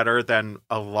truly better than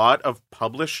a lot of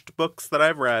published books that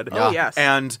I've read. Oh, yes.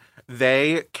 And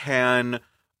they can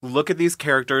look at these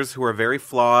characters who are very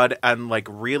flawed and like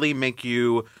really make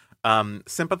you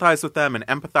sympathize with them and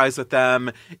empathize with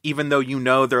them, even though you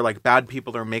know they're like bad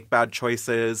people or make bad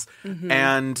choices.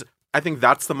 And I think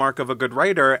that's the mark of a good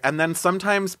writer. And then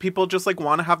sometimes people just like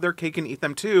want to have their cake and eat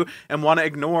them too, and want to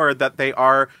ignore that they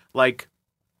are like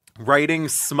writing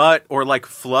smut or like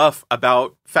fluff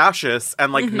about fascists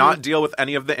and like not deal with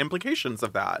any of the implications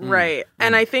of that. Right.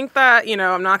 And I think that, you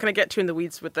know, I'm not going to get too in the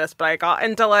weeds with this, but I got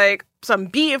into like some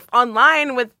beef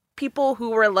online with people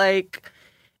who were like,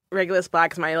 Regulus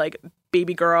Black is my like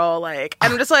baby girl, like,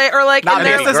 and I'm just like, or like, not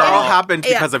this all happened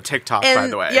because of TikTok, by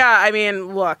the way. Yeah, I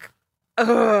mean, look,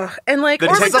 and like the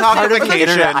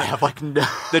TikTokification, I have like no.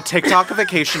 The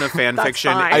TikTokification of fan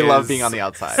fiction. I love being on the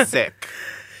outside. Sick.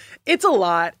 It's a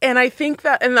lot, and I think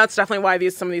that, and that's definitely why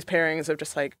some of these pairings have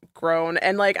just like grown,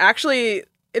 and like actually.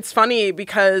 It's funny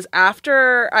because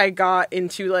after I got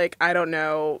into like, I don't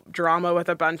know, drama with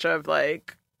a bunch of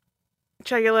like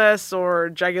Jegulus or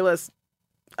Jegulus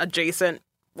adjacent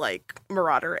like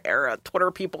Marauder era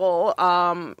Twitter people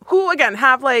who again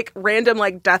have like random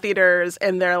like Death Eaters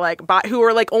and they're like who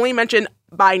are like only mentioned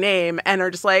by name and are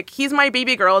just like, he's my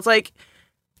baby girl. It's like,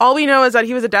 all we know is that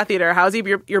he was a Death Eater. How's he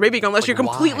your baby girl? Unless you're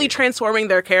completely transforming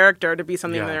their character to be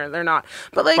something they're not.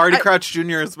 But like Barty Crouch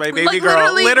Jr. is my baby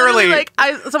girl. Literally. Like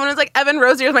someone is like, Evan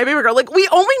Rosier is my baby girl. Like we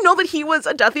only know that he was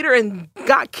a Death Eater and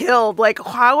got killed. Like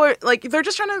how are like they're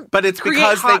just trying to. But it's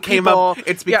because they came up.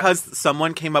 It's because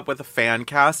someone came up with a fan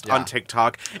cast on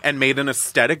TikTok and made an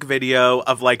aesthetic video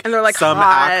of like, and they're like some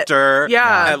hot. actor,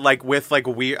 like with like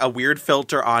a weird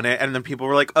filter on it, and then people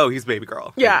were like, oh, he's baby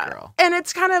girl. Yeah, baby girl. And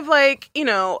it's kind of like, you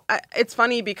know. It's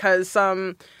funny because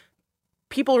some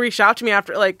people reached out to me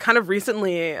after, like, kind of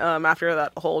recently after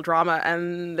that whole drama,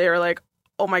 and they were like,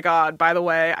 oh my god, by the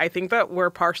way, I think that we're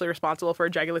partially responsible for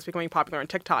Jegulus becoming popular on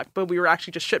TikTok, but we were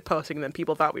actually just shitposting them.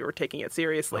 People thought we were taking it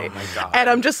seriously. Oh my god. And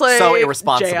I'm just like, so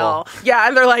irresponsible. JL. Yeah,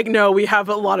 and they're like, no, we have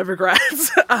a lot of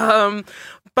regrets.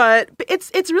 But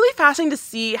it's really fascinating to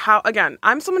see how, again,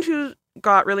 I'm someone who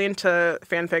got really into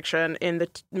fan fiction in the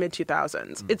mid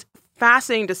 2000s. It's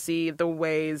fascinating to see the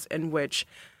ways in which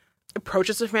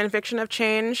approaches to fan fiction have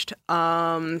changed.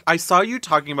 I saw you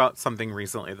talking about something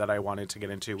recently that I wanted to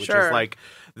get into, which is like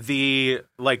the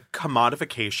like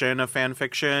commodification of fan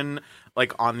fiction,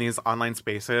 like on these online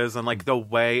spaces, and like the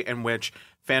way in which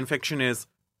fan fiction is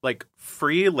like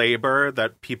free labor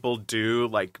that people do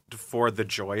like for the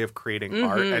joy of creating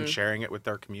art and sharing it with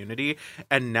their community.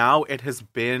 And now it has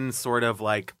been sort of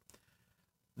like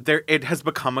it has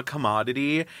become a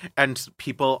commodity, and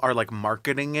people are like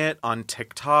marketing it on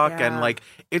TikTok. And like,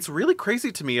 it's really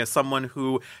crazy to me as someone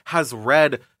who has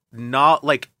read not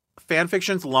like fan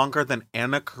fictions longer than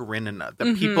Anna Karenina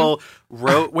that people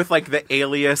wrote with like the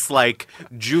alias like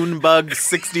Junebug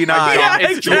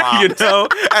 69, you know,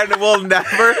 and we'll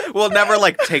never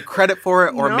like take credit for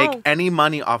it or make any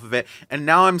money off of it. And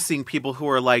now I'm seeing people who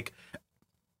are like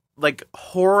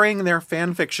whoring their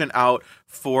fan fiction out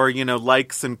for, you know,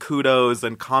 likes and kudos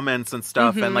and comments and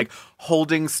stuff, and like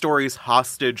holding stories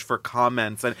hostage for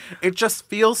comments, and it just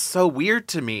feels so weird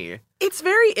to me. It's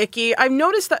very icky. I've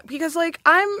noticed that because like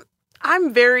I'm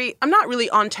not really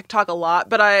on TikTok a lot,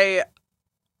 but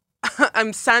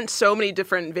I'm sent so many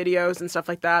different videos and stuff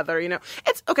like that are, you know,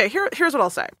 it's okay. Here's what I'll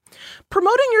say.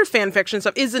 Promoting your fan fiction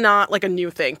stuff is not like a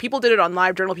new thing. People did it on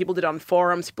LiveJournal, people did it on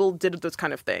forums, people did those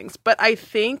kind of things. But I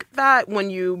think that when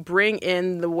you bring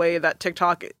in the way that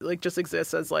TikTok like just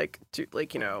exists as like to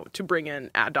like, you know, to bring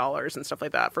in ad dollars and stuff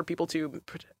like that for people to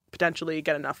potentially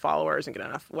get enough followers and get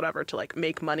enough whatever to like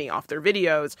make money off their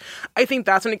videos, I think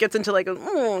that's when it gets into like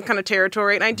kind of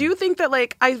territory. And I do think that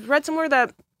like I read somewhere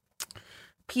that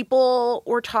people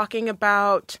were talking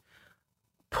about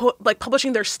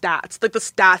publishing their stats, like the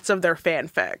stats of their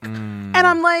fanfic. And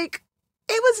I'm like,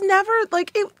 it was never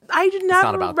like it. I did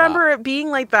never remember it being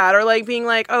like that, or like being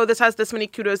like, oh, this has this many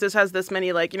kudos, this has this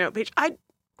many like, you know, page.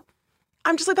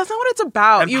 I'm just like, that's not what it's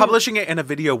about. And publishing it in a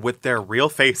video with their real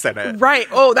face in it. Right.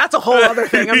 Oh, that's a whole other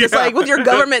thing. I'm just like, with your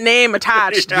government name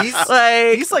attached.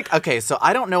 He's like, okay, so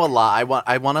I don't know a lot.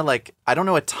 I want to like, I don't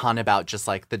know a ton about just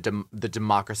like the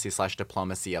democracy /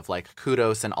 diplomacy of like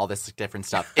kudos and all this different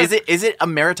stuff. Is it a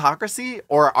meritocracy,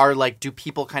 or are like, do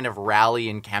people kind of rally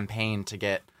and campaign to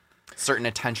get certain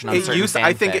attention on certain fanfics?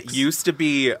 I think it used to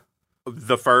be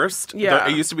the first. Yeah.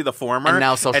 It used to be the former. And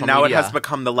now social media. It has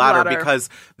become the latter because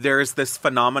there's this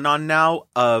phenomenon now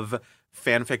of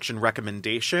fan fiction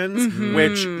recommendations,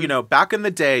 which, you know, back in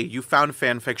the day, you found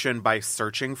fan fiction by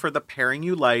searching for the pairing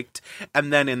you liked.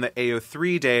 And then in the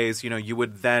AO3 days, you know, you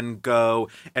would then go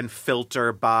and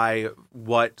filter by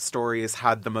what stories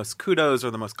had the most kudos or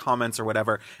the most comments or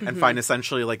whatever, and find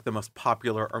essentially like the most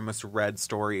popular or most read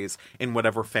stories in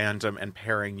whatever fandom and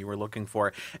pairing you were looking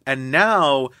for. And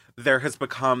now there has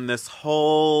become this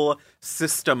whole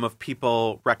system of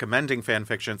people recommending fan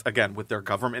fictions, again, with their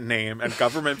government name and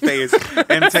government face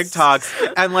and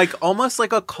TikToks, and like almost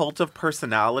like a cult of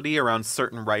personality around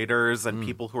certain writers and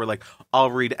people who are like,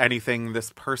 I'll read anything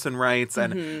this person writes.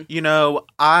 And, you know,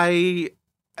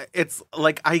 it's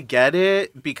like, I get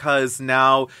it, because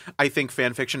now I think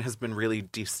fan fiction has been really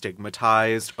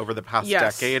destigmatized over the past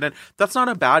decade, and that's not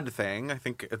a bad thing. I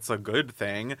think it's a good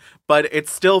thing, but it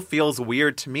still feels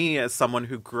weird to me as someone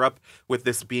who grew up with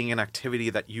this being an activity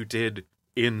that you did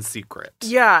in secret.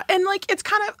 Yeah, and like it's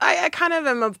kind of I kind of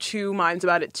am of two minds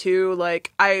about it too.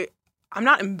 Like I'm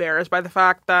not embarrassed by the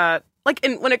fact that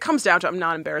when it comes down to it, I'm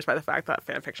not embarrassed by the fact that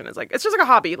fan fiction is like, it's just like a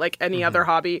hobby, like any other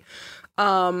hobby.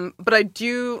 But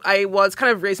I was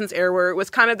kind of raised in this era where it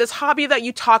was kind of this hobby that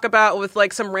you talk about with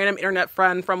like some random internet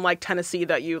friend from like Tennessee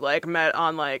that you like met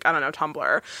on like, I don't know,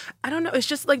 Tumblr. I don't know. It's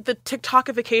just like the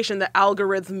TikTokification, the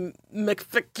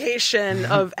algorithmification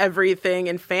of everything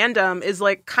in fandom is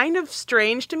like kind of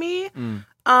strange to me. And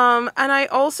I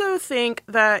also think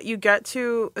that you get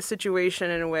to a situation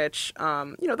in which,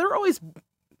 you know, there are always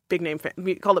big name fans.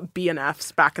 We called it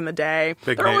BNFs back in the day.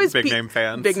 Big name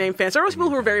fans. Big name fans. There are always people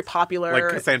who were very popular. Like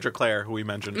Cassandra Clare, who we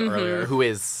mentioned earlier. Who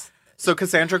is? So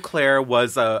Cassandra Clare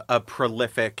was a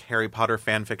prolific Harry Potter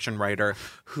fan fiction writer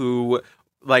who,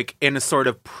 like, in a sort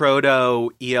of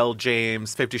proto-E.L.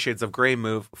 James 50 Shades of Grey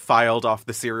move, filed off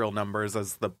the serial numbers,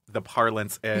 as the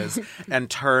parlance is, and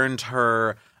turned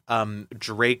her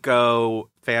Draco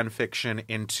fan fiction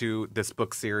into this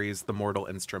book series, The Mortal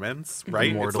Instruments,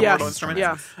 right? Mortal Instruments.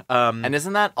 Yeah. And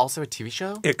isn't that also a TV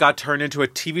show? It got turned into a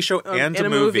TV show and a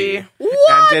movie.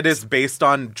 And it is based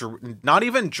on not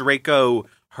even Draco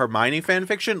Hermione fan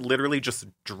fiction, literally just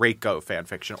Draco fan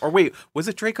fiction. Or wait, was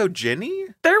it Draco Ginny?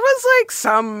 There was like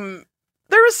some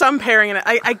There was some pairing in it.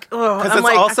 Because I'm it's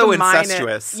like, also I combine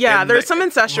incestuous. It. Yeah, in there's the- some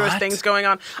incestuous What? things going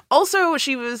on. Also,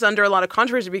 she was under a lot of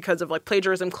controversy because of like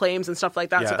plagiarism claims and stuff like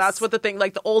that. So Yes. that's what the thing,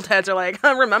 like the old heads are like,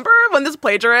 remember when this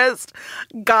plagiarist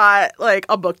got like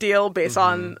a book deal based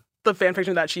on the fan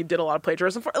fiction that she did a lot of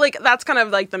plagiarism for? Like, that's kind of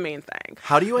like the main thing.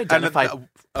 How do you identify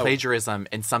plagiarism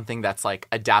in something that's like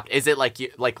Is it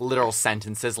like literal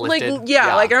sentences listed? Like,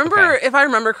 yeah, like I remember, if I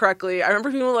remember correctly, I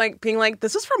remember people like being like,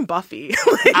 "This is from Buffy,"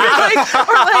 or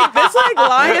like this like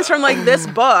line is from like this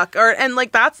book, and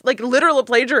like that's like literal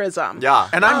plagiarism. Yeah,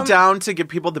 and I'm down to give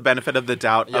people the benefit of the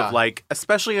doubt of like,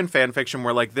 especially in fan fiction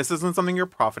where like this isn't something you're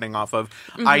profiting off of.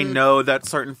 I know that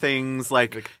certain things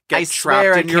like get I trapped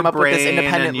swear I in came your up with this brain,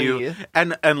 independently.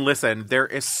 and listen, there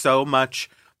is so much.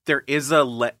 There is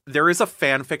a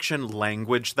fan fiction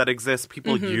language that exists.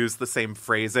 People use the same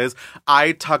phrases.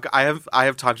 I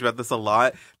have talked about this a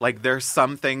lot. Like, there's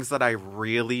some things that I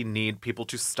really need people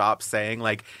to stop saying.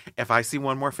 Like, if I see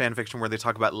one more fan fiction where they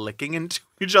talk about licking into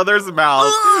each other's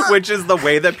mouths, which is the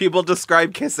way that people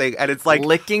describe kissing, and it's like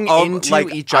licking into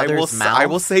each other's mouth. I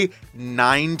will say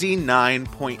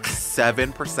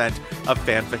 99.7% of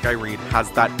fanfic I read has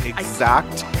that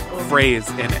exact phrase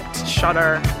in it.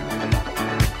 Shudder.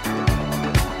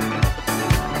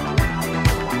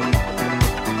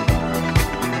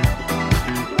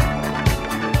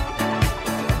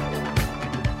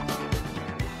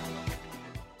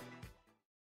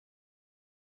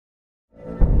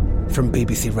 From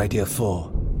BBC Radio 4,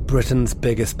 Britain's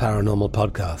biggest paranormal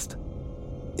podcast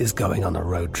is going on a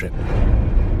road trip.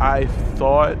 I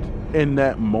thought in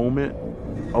that moment,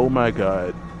 oh my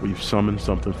God, we've summoned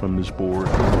something from this board.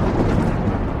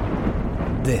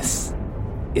 This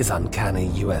is Uncanny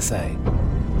USA.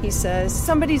 He says,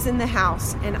 somebody's in the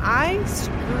house, and I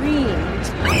screamed.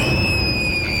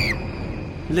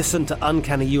 Listen to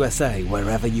Uncanny USA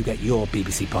wherever you get your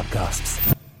BBC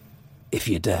podcasts, if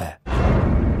you dare.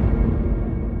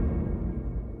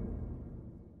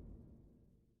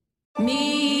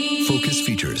 Focus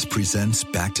Features presents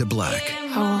Back to Black.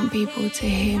 I want people to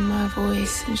hear my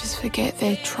voice and just forget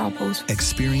their troubles.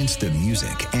 Experience the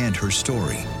music and her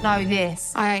story Know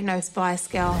this. I ain't no Spice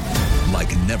Girl.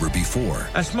 like never before.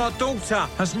 That's my daughter.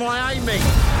 That's my Amy.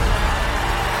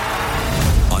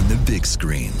 On the big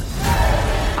screen.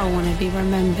 I want to be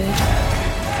remembered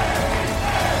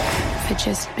for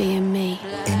just being me.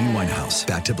 Amy Winehouse,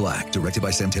 Back to Black, directed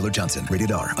by Sam Taylor Johnson.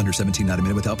 Rated R, under 17, not a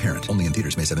minute without parent. Only in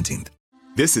theaters May 17th.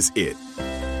 This is it.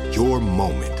 Your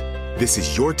moment. This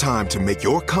is your time to make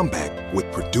your comeback with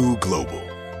Purdue Global.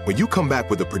 When you come back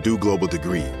with a Purdue Global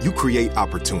degree, you create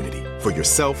opportunity for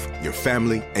yourself, your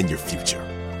family, and your future.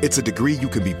 It's a degree you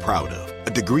can be proud of, a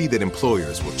degree that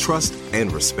employers will trust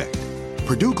and respect.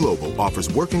 Purdue Global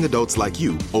offers working adults like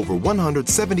you over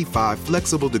 175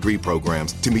 flexible degree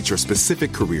programs to meet your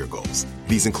specific career goals.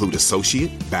 These include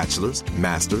associate, bachelor's,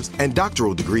 master's, and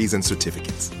doctoral degrees and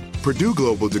certificates. Purdue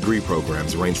Global degree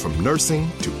programs range from nursing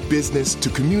to business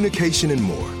to communication and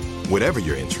more. Whatever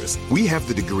your interest, we have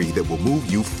the degree that will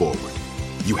move you forward.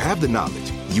 You have the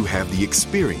knowledge, you have the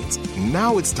experience.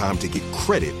 Now it's time to get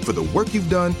credit for the work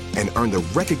you've done and earn the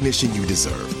recognition you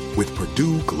deserve with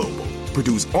Purdue Global,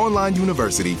 Purdue's online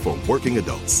university for working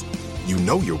adults. You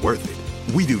know you're worth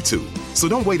it. We do too. So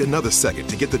don't wait another second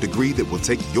to get the degree that will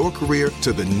take your career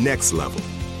to the next level.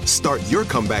 Start your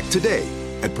comeback today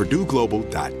at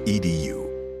purdueglobal.edu.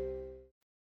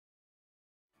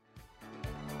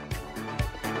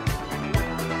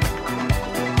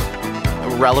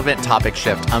 Relevant topic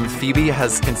shift. Phoebe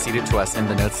has conceded to us in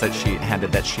the notes that she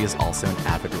handed that she is also an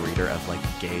avid reader of like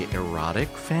gay erotic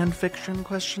fan fiction ?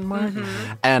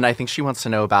 And I think she wants to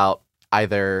know about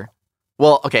either.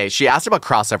 Well, okay, she asked about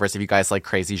crossovers. If you guys like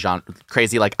crazy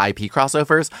like IP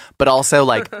crossovers, but also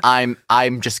like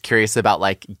I'm just curious about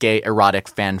like gay erotic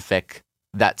fanfic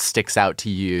that sticks out to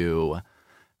you,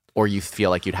 or you feel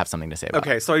like you'd have something to say about.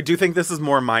 Okay, so I do think this is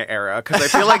more my era because I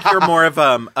feel like you're more of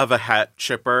a het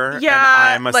shipper,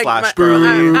 Yeah, and I'm a like slash my- girl.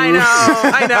 I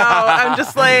know. I'm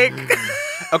just like.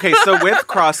 Okay, so with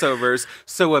crossovers,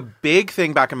 so a big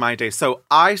thing back in my day. So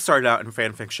I started out in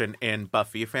fan fiction in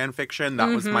Buffy fan fiction. That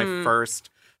was my first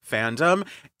fandom,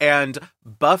 and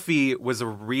Buffy was a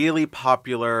really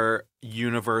popular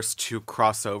universe to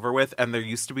cross over with. And there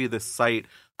used to be this site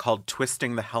called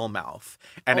Twisting the Hellmouth,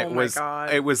 and Oh my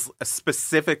God. it was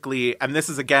specifically, and this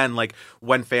is again like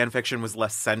when fan fiction was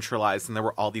less centralized and there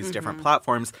were all these different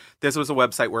platforms. This was a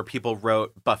website where people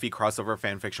wrote Buffy crossover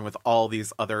fan fiction with all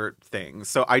these other things.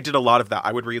 So I did a lot of that.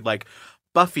 I would read like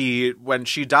Buffy, when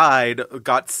she died,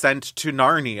 got sent to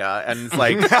Narnia, and it's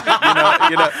like,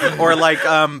 or like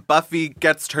Buffy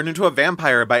gets turned into a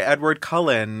vampire by Edward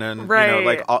Cullen, and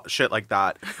like all, shit like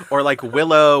that. Or like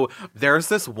Willow. There's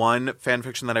this one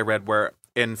fanfiction that I read where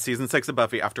in season 6 of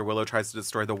Buffy, after Willow tries to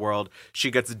destroy the world,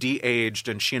 she gets de-aged,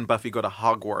 and she and Buffy go to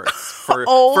Hogwarts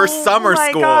for summer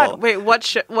school. God. Wait, what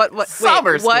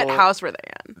summer school? What house were they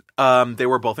in? They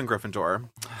were both in Gryffindor.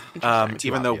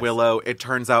 Even though Willow, it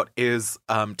turns out, is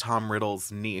Tom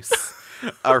Riddle's niece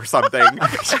or something.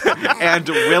 And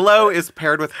Willow is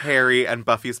paired with Harry, and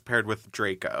Buffy's paired with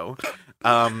Draco.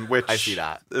 Which I see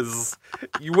that was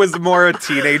more a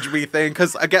teenage me thing,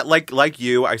 because again, like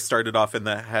you, I started off in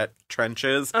the het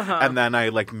trenches, and then I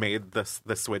like made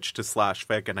the switch to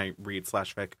 /fic, and I read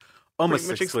 /fic almost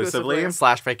exclusively.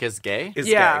 /fic is gay.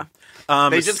 Gay.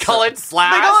 They just call it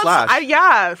slash. They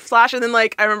call it slash, and then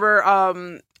like I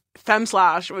remember Fem/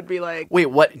 would be like... Wait,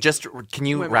 what? Just, can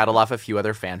you rattle off a few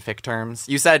other fanfic terms?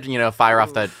 You said, fire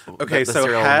off the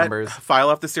serial numbers. File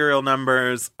off the serial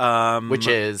numbers. Which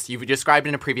is, you've described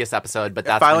in a previous episode, but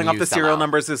that's filing off the serial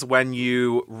numbers is when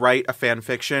you write a fan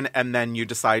fiction and then you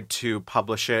decide to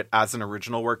publish it as an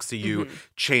original work. So you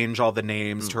change all the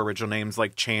names to original names,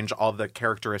 like change all the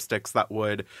characteristics that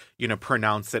would,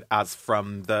 pronounce it as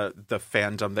from the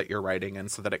fandom that you're writing in,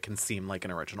 so that it can seem like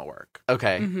an original work.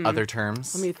 Okay. Other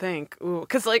terms? Let me think.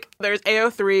 Because like there's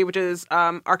AO3, which is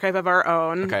Archive of Our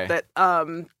Own. Okay. That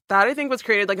I think was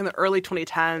created like in the early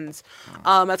 2010s.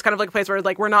 That's kind of like a place where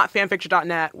like we're not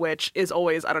fanfiction.net, which is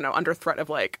always, I don't know, under threat of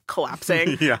like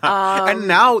collapsing. Yeah. And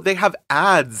now they have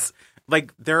ads.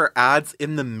 Like there are ads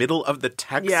in the middle of the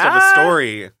text of a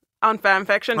story. On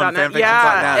fanfiction.net.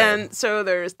 Yeah. And so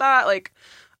there's that, like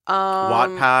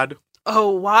Wattpad.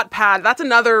 Oh, Wattpad. That's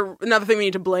another thing we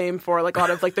need to blame for like a lot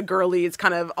of like the girlies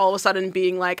kind of all of a sudden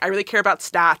being like, I really care about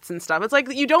stats and stuff. It's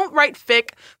like you don't write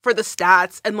fic for the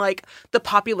stats and like the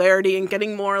popularity and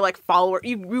getting more like followers.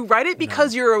 You write it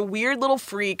because you're a weird little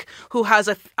freak who has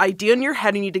an idea in your head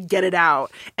and you need to get it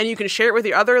out, and you can share it with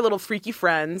your other little freaky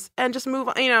friends and just move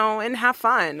on, and have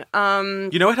fun.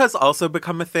 It has also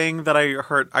become a thing that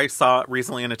I saw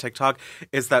recently in a TikTok,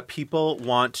 is that people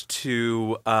want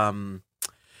to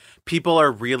people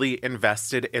are really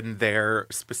invested in their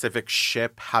specific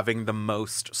ship having the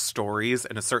most stories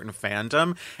in a certain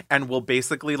fandom, and will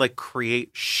basically like create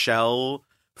shell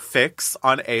fics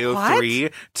on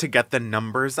AO3 to get the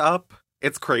numbers up.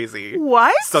 It's crazy.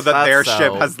 What? So that their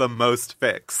ship has the most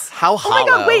fics. How hollow. Oh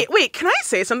my god, wait, can I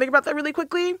say something about that really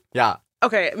quickly? Yeah.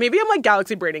 Okay, maybe I'm like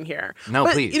galaxy braiding here. No,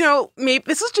 but, please. Maybe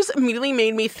this has just immediately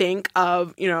made me think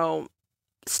of,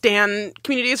 stan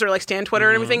communities or like stan Twitter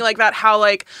and everything like that, how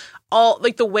like all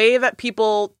like the way that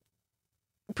people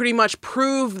pretty much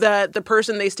prove that the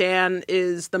person they stan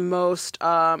is the most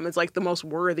is like the most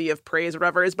worthy of praise or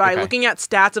whatever is by looking at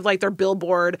stats of like their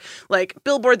billboard, like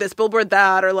billboard this, billboard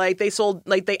that, or like they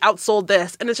outsold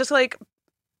this, and it's just like,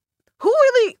 who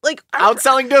really like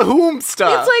outselling to whom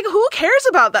stuff? It's like, who cares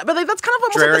about that? But like that's kind of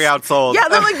almost Dreary like outsold. Yeah,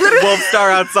 they're like literally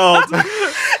Wolfstar outsold.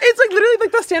 It's like literally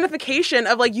like the standification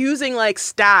of like using like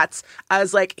stats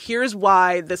as like, here's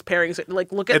why this pairing,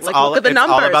 like look at the numbers. It's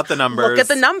all about the numbers. Look at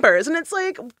the numbers, and it's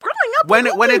like growing up when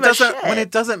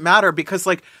it doesn't matter, because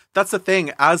like that's the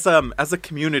thing, as a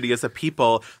community, as a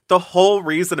people, the whole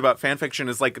reason about fanfiction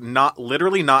is like not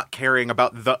caring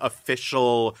about the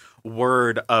official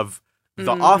word of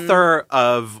the author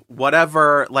of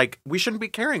whatever. Like, we shouldn't be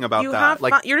caring about that. Have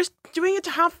like fun. You're just doing it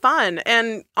to have fun.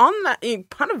 And on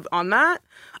that,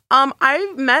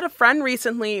 I met a friend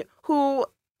recently who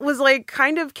was like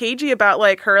kind of cagey about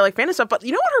like her like fandom stuff. But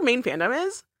you know what her main fandom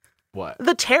is? What?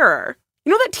 The Terror.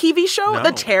 You know that TV show, No.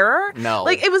 The Terror? No.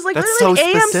 Like, it was like That's literally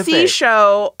an so AMC specific.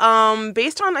 show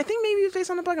based on, I think maybe it was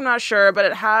based on a book, I'm not sure, but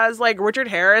it has like Richard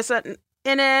Harris in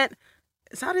it.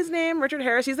 Is that his name? Richard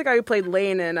Harris? He's the guy who played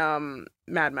Lane in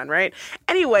Mad Men, right?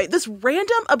 Anyway, this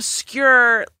random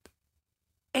obscure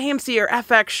AMC or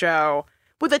FX show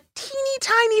with a teeny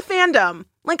tiny fandom.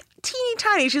 Like, teeny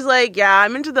tiny. She's like, yeah,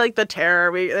 I'm into the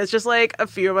Terror. It's just like a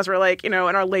few of us were like, in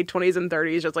our late 20s and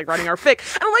 30s just like writing our fic.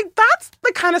 And I'm like, that's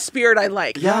the kind of spirit I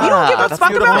like. Yeah, you don't give a that's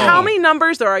fuck beautiful. about how many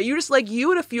numbers there are. You just like,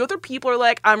 you and a few other people are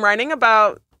like, I'm writing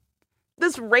about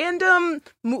this random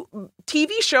TV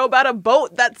show about a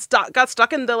boat that got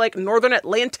stuck in the like northern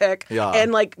Atlantic,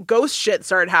 and like ghost shit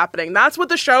started happening. That's what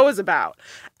the show is about.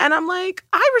 And I'm like,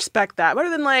 I respect that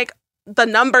better than like the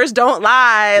numbers don't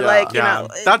lie.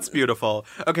 That's beautiful.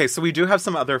 Okay, so we do have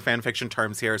some other fan fiction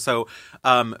terms here. So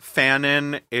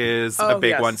fanon is a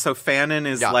big one. So fanon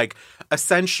is like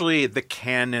essentially the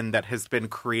canon that has been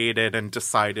created and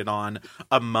decided on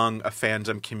among a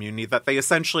fandom community that they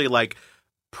essentially like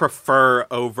prefer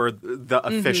over the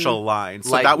official line.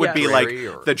 So Like that would be like Prairie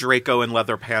or- the Draco and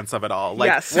leather pants of it all. Like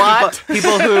Yes. What?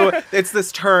 people who it's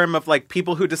this term of like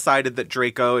people who decided that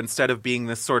Draco, instead of being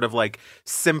this sort of like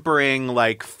simpering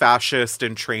like fascist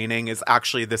in training, is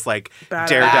actually this like Badass.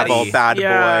 daredevil bad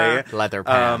Yeah. boy. Leather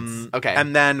pants. Okay.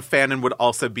 And then Fanon would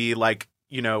also be like,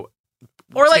 you know,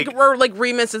 Or take- like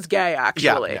Remus is gay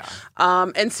actually. Yeah.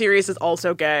 And Sirius is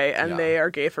also gay, and Yeah. they are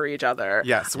gay for each other.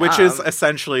 yes, which is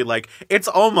essentially like it's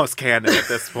almost canon at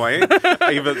this point,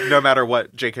 even no matter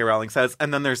what J.K. Rowling says.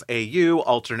 And then there's AU,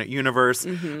 alternate universe.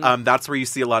 That's where you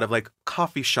see a lot of like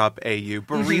coffee shop AU,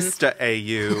 barista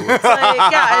AU.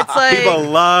 It's like People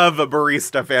love a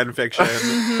barista fan fiction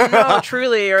no,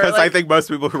 truly, or because like, I think most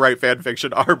people who write fan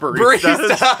fiction are baristas.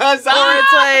 or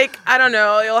it's like I don't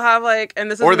know. You'll have like, and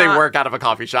this is or they not- work out of a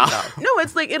coffee shop. No,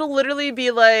 it's like it'll literally be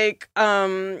like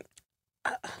Like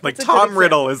what's a good Tom example?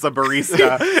 Riddle is a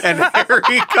barista, and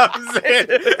Harry comes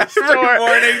in every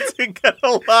morning to get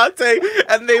a latte,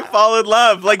 and they fall in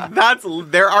love. Like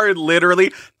there are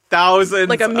literally thousands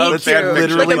like a of meet fan cute,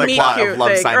 fiction like a like meet that. cute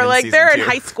Love thing, Simon or like season they're in 2.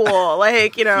 high school,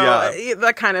 like you know Yeah.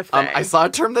 that kind of thing. I saw a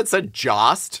term that said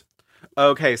jost.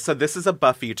 Okay, so this is a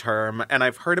Buffy term, and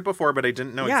I've heard it before, but I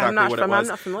didn't know Yeah, I'm exactly not what fam- it I'm was.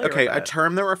 not familiar Okay, with a it.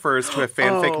 term that refers to a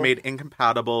fanfic Oh. made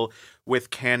incompatible with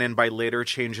canon by later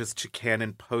changes to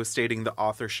canon post-dating the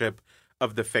authorship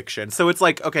of the fiction. So it's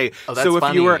like, okay, Oh, that's so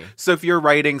funny. if you're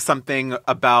writing something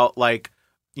about like,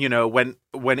 you know, when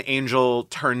Angel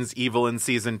turns evil in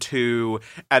season 2,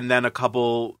 and then a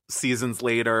couple seasons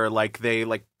later, like they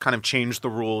like kind of change the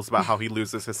rules about how he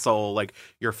loses his soul, like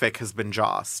your fic has been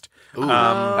jossed. Ooh,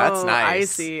 that's nice. I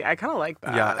see. I kind of like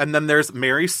that. Yeah, and then there's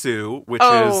Mary Sue, which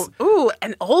oh, is ooh,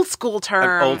 an old school term.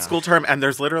 an old school term, and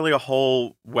there's literally a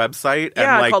whole website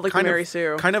Yeah, and like called, like, kind Mary of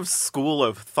Sue. kind of school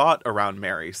of thought around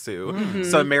Mary Sue.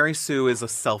 So Mary Sue is a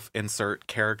self-insert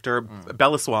character.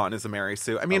 Bella Swan is a Mary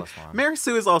Sue. I mean, Mary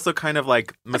Sue is also kind of like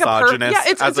misogynist.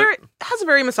 Has a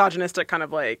very misogynistic kind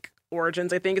of like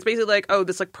origins. I think it's basically like, oh,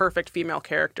 this like perfect female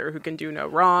character who can do no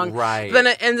wrong. Right. Then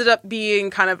it ended up being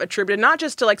kind of attributed not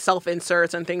just to like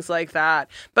self-inserts and things like that,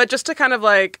 but just to kind of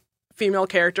like female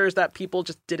characters that people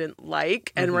just didn't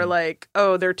like and were like,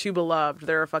 oh, they're too beloved,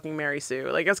 they're a fucking Mary Sue.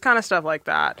 Like it's kind of stuff like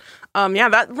that.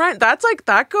 That's like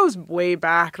that goes way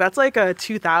back. That's like a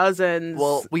 2000s.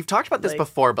 Well, we've talked about this like-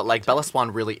 before, but like Bella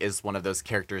Swan really is one of those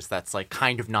characters that's like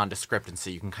kind of nondescript, and so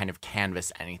you can kind of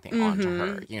canvas anything onto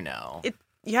her, you know.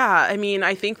 Yeah, I mean,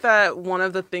 I think that one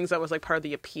of the things that was like part of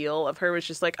the appeal of her was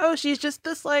just like, oh, she's just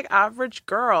this like average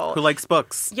girl who likes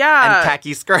books. Yeah. And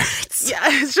khaki skirts. Yeah,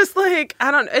 it's just like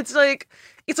I don't. It's like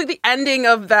the ending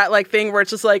of that like thing where it's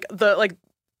just like the like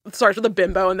starts with a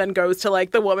bimbo and then goes to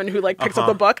like the woman who like picks up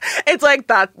the book. It's like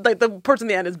that. Like the person in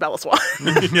the end is Bella Swan.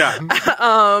 Yeah.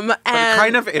 And But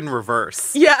kind of in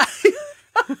reverse. Yeah.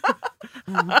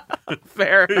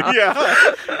 Fair enough. Yeah.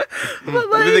 But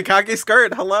like, The khaki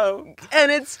skirt. Hello.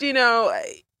 and it's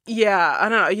yeah, I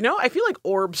don't know. You know, I feel like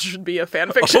orbs should be a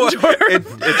fan fiction genre.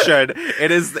 It should.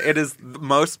 It is.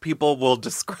 Most people will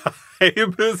describe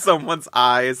someone's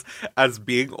eyes as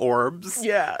being orbs.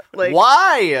 Yeah, like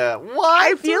why?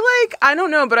 I feel like I don't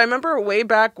know, but I remember way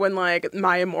back when like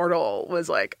My Immortal was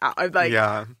like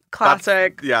Yeah.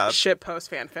 classic yeah. shit post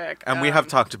fanfic. And we have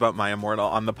talked about My Immortal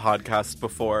on the podcast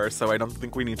before, so I don't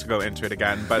think we need to go into it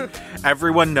again. But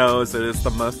everyone knows it is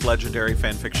the most legendary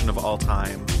fanfiction of all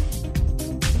time.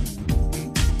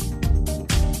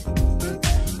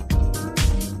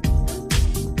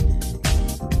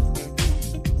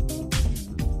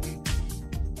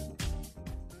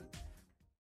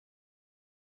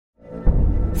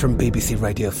 From BBC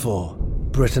Radio 4,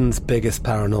 Britain's biggest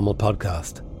paranormal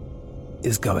podcast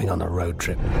is going on a road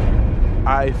trip.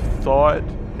 I thought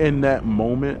in that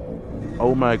moment,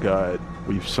 oh my God,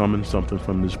 we've summoned something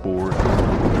from this board.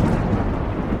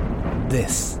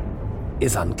 This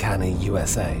is Uncanny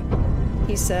USA.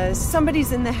 He says,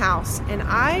 somebody's in the house, and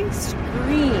I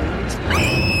screamed.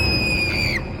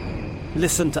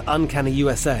 Listen to Uncanny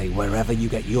USA wherever you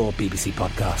get your BBC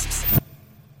podcasts,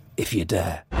 if you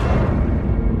dare.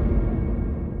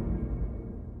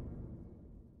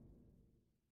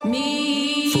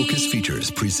 Focus Features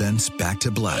presents Back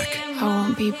to Black. I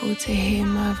want people to hear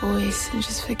my voice and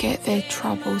just forget their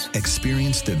troubles.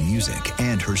 Experience the music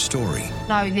and her story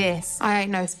Know this. I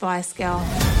ain't no Spice Girl.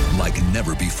 like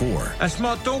never before That's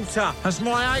my daughter. That's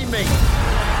my Amy.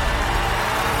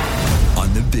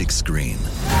 on the big screen.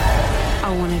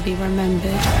 I want to be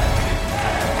remembered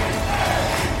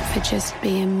for just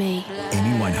being me.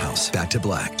 Amy Winehouse, Back to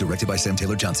Black, directed by Sam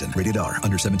Taylor Johnson. Rated R,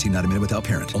 under 17, not a minute without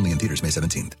parent. Only in theaters May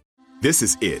 17th. This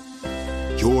is it.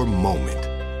 Your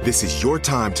moment. This is your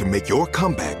time to make your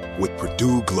comeback with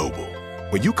Purdue Global.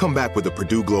 When you come back with a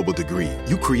Purdue Global degree,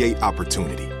 you create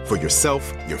opportunity for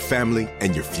yourself, your family,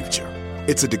 and your future.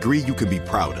 It's a degree you can be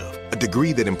proud of, a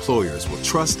degree that employers will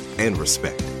trust and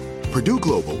respect. Purdue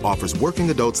Global offers working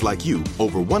adults like you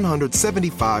over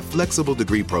 175 flexible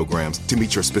degree programs to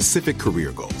meet your specific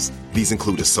career goals. These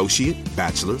include associate,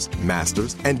 bachelor's,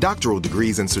 master's, and doctoral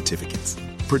degrees and certificates.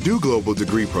 Purdue Global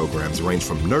degree programs range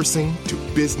from nursing to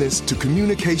business to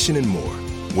communication and more.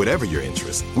 Whatever your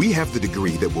interest, we have the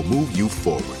degree that will move you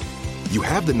forward. You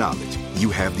have the knowledge, you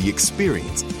have the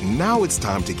experience. Now it's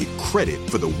time to get credit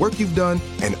for the work you've done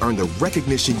and earn the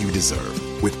recognition you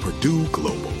deserve with Purdue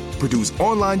Global, Purdue's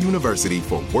online university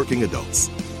for working adults.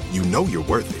 You know you're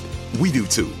worth it. We do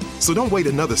too. So don't wait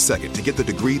another second to get the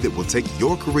degree that will take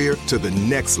your career to the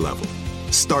next level.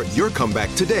 Start your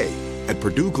comeback today at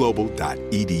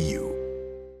purdueglobal.edu.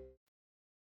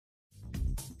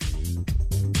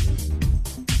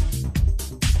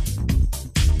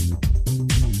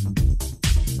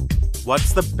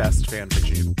 What's the best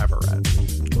fanfiction you've ever read?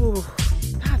 Ooh,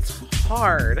 that's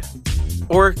hard.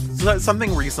 Or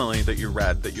something recently that you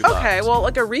read that you loved. Okay, well,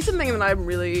 like a recent thing that I'm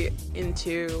really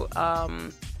into,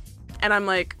 and I'm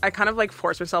like, I kind of like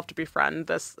force myself to befriend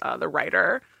this, the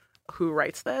writer who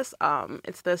writes this.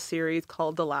 It's this series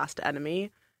called The Last Enemy.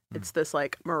 It's this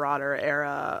like Marauder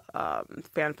era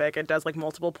fanfic. It does like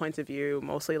multiple points of view,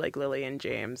 mostly like Lily and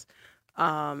James.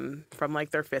 From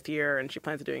like their 5th year, and she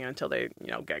plans on doing it until they,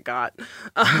 get got,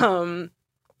 in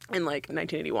like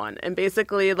 1981. And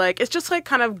basically, like, it's just like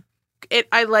kind of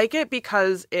I like it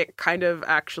because it kind of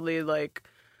actually like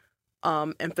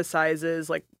emphasizes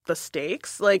like the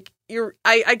stakes. Like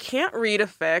I can't read a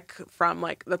fic from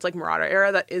like that's like Marauder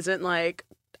era that isn't like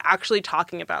actually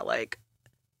talking about like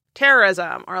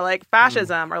terrorism or like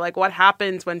fascism or like what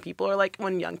happens when people are like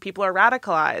when young people are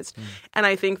radicalized. And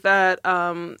I think that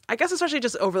I guess especially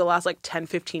just over the last like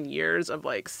 10-15 years of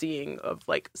seeing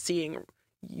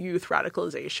youth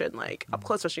radicalization like up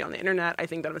close, especially on the internet, I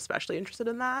think that I'm especially interested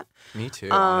in that. Me too,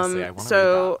 honestly. I want to read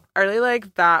that. I really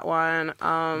like that one.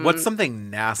 What's something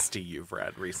nasty you've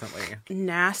read recently?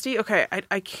 Nasty? Okay,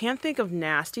 I can't think of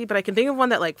nasty, but I can think of one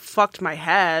that like fucked my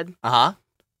head.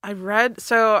 I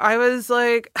was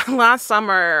like, last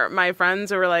summer, my friends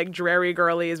who were like dreary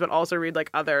girlies, but also read like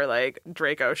other like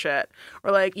Draco shit, were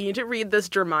like, you need to read this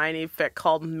Hermione fic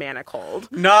called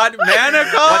Manacled. Not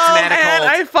Manacled! What's Manacled? And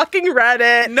I fucking read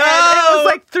it. No! And it was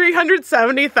like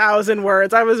 370,000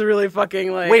 words. I was really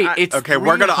fucking like... Wait, it's okay,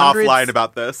 we're going to offline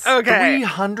about this. Okay.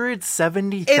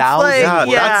 370,000?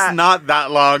 Like, that's not that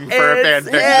long for a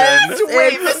fanfiction.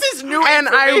 Wait, this is new and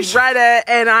information. I read it,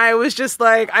 and I was just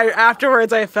like,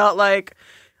 afterwards I felt like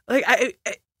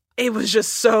it was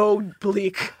just so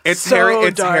bleak. It's so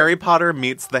dark. Harry Potter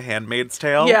meets The Handmaid's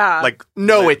Tale. Yeah.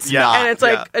 No, it's not. And it's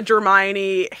like a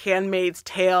Hermione Handmaid's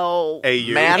Tale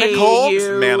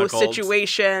Manacled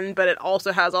situation, but it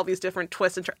also has all these different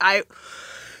twists and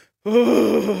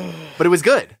but it was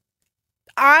good.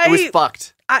 It was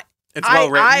fucked. It's well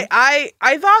written. I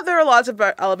thought there were lots of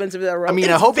elements of it that were. I mean,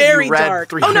 it's I hope very you read dark.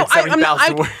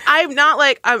 370,000 words. I'm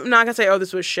not gonna say, oh,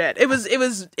 this was shit. It was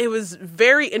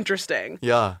very interesting.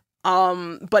 Yeah.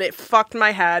 But it fucked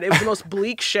my head. It was the most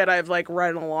bleak shit I've like read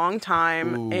in a long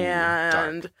time. Ooh,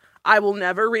 and dark. I will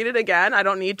never read it again. I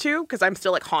don't need to because I'm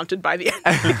still like haunted by the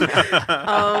ending.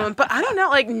 But I don't know,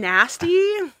 like nasty.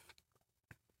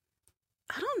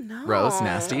 I don't know. Rose,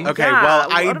 nasty. Okay, Yeah, well,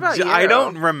 what about you? I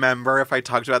don't remember if I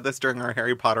talked about this during our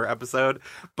Harry Potter episode,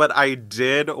 but I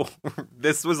did.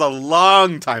 This was a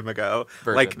long time ago.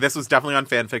 This was definitely on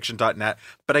fanfiction.net,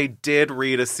 but I did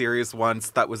read a series once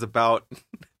that was about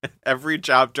every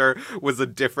chapter was a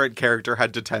different character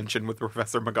had detention with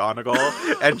Professor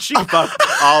McGonagall, and she fucked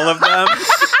all of them.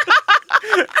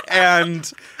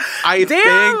 And I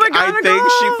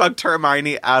think she fucked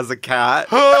Hermione as a cat.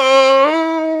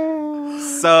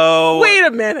 So wait a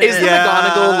minute. Is the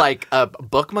McGonagall like a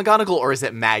book McGonagall, or is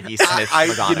it Maggie Smith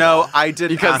McGonagall? I did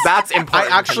because that's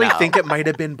important. I actually think it might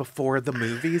have been before the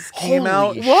movies came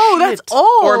out. Whoa, that's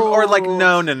old. Or like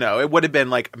no. It would have been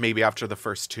like maybe after the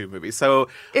first 2 movies. So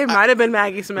it might have been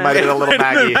Maggie Smith. Might have been a little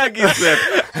Maggie Smith.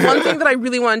 One thing that I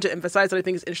really wanted to emphasize that I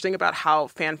think is interesting about how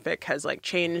fanfic has like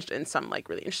changed in some like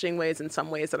really interesting ways, in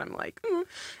some ways that I'm like,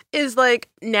 is like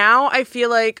now I feel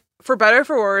like for better or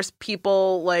for worse,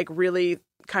 people like really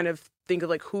kind of think of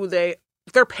like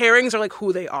their pairings are like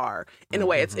who they are in a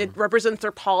way. It represents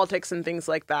their politics and things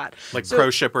like that. Like pro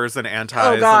shippers and antis.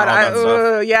 Oh God, and all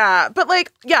that stuff. Yeah, but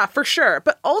like for sure.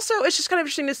 But also it's just kind of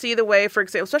interesting to see the way, for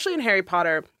example, especially in Harry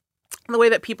Potter, the way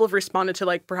that people have responded to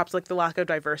like perhaps like the lack of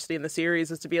diversity in the series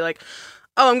is to be like,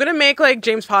 oh, I'm gonna make like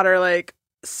James Potter like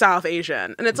South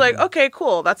Asian. And it's like, okay,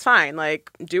 cool, that's fine. Like,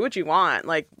 do what you want.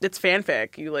 Like, it's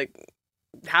fanfic. You, like,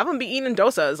 have them be eating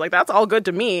dosas. Like, that's all good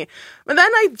to me. But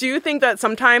then I do think that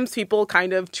sometimes people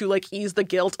kind of, to, like, ease the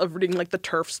guilt of reading, like, the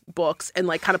TERFs books and,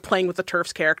 like, kind of playing with the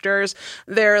TERFs characters,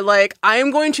 they're like, I'm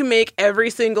going to make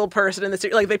every single person in the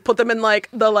series, like, they put them in, like,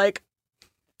 the, like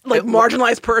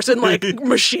marginalized person like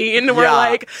machine where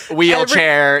like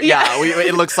wheelchair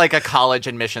it looks like a college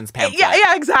admissions pamphlet.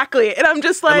 Yeah, exactly. And I'm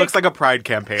just like, it looks like a pride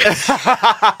campaign. And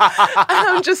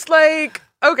I'm just like,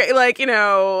 okay, like, you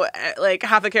know, like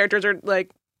half the characters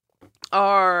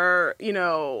are you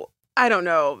know, I don't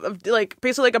know, like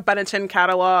basically like a Benetton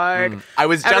catalog. I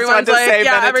was just about to say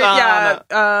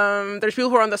Benetton. There's people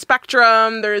who are on the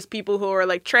spectrum. There's people who are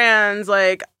like trans,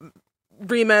 like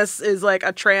Remus is like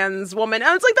a trans woman,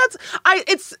 and it's like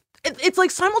it's like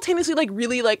simultaneously like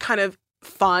really like kind of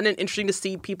fun and interesting to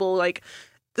see people like,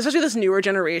 especially this newer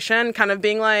generation, kind of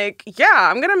being like, yeah,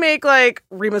 I'm gonna make like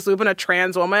Remus Lupin a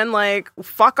trans woman, like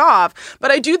fuck off.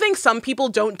 But I do think some people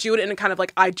don't do it in a kind of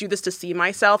like, I do this to see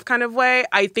myself kind of way.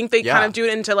 I think they kind of do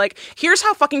it into like, here's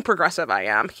how fucking progressive I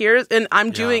am. And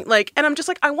I'm doing like, and I'm just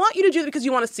like, I want you to do it because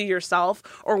you want to see yourself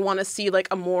or want to see like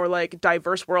a more like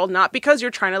diverse world, not because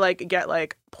you're trying to like get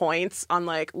like points on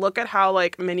like, look at how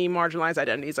like many marginalized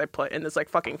identities I put in this like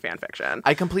fucking fan fiction.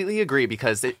 I completely agree,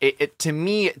 because it to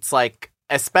me it's like,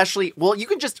 especially, well, you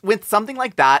can just, with something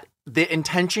like that, the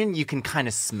intention you can kind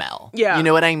of smell. Yeah. You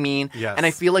know what I mean? Yes. And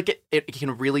I feel like it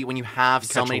can really, when you have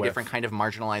so many whiff. different kind of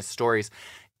marginalized stories,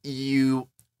 to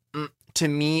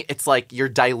me, it's like you're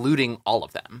diluting all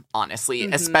of them, honestly,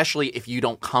 especially if you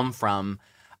don't come from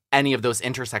any of those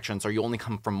intersections or you only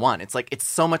come from one. It's like, it's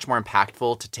so much more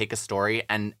impactful to take a story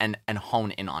and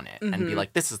hone in on it and be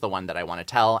like, this is the one that I want to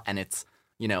tell, and it's,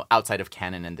 you know, outside of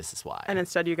canon, and this is why. And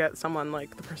instead you get someone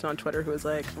like the person on Twitter who is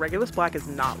like, Regulus Black is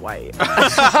not white. And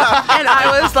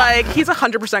I was like, he's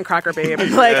 100% cracker babe.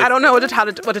 Like, I don't know what to tell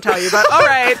you, but all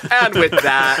right. And with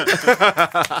that...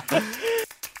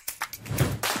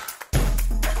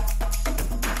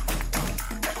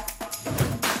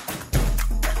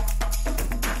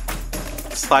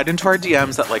 Slide into our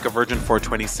DMs at Like a Virgin for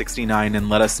 2069 and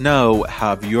let us know,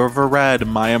 have you ever read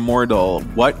My Immortal?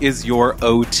 What is your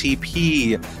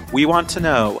OTP? We want to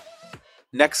know.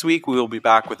 Next week, we will be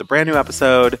back with a brand new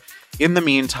episode. In the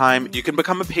meantime, you can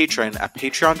become a patron at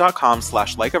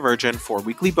patreon.com/likeavirgin for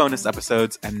weekly bonus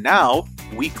episodes, and now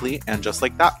weekly and Just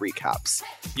Like That recaps.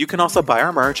 You can also buy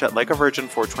our merch at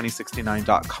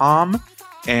likeavirgin42069.com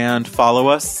and follow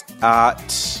us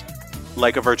at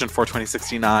Like a Virgin for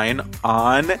 2069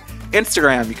 on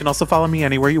Instagram. You can also follow me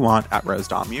anywhere you want at Rose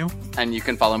Domu. And you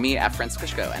can follow me at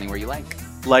Francisco anywhere you like.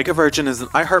 Like a Virgin is an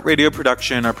iHeartRadio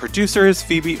production. Our producer is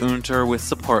Phoebe Unter with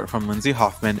support from Lindsay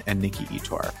Hoffman and Nikki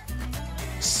Etor.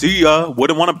 See ya.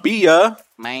 Wouldn't want to be ya.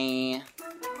 Bye.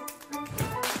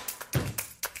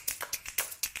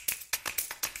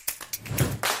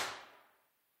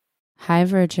 Hi,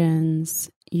 Virgins.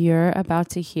 You're about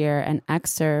to hear an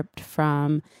excerpt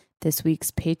from this week's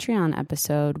Patreon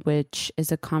episode, which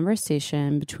is a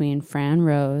conversation between Fran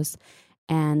Rose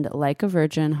and Like a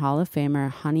Virgin Hall of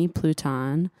Famer Honey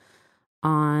Pluton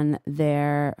on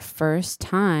their first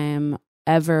time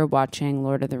ever watching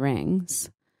Lord of the Rings.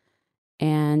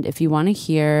 And if you want to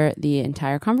hear the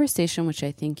entire conversation, which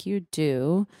I think you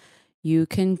do, you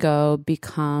can go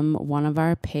become one of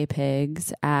our pay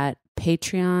pigs at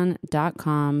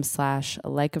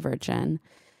patreon.com/likeavirgin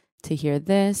to hear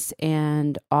this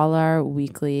and all our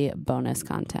weekly bonus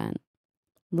content.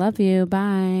 Love you.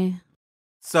 Bye.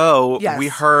 So we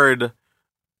heard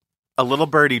a little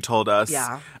birdie told us.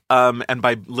 Yeah. And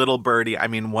by little birdie, I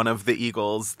mean one of the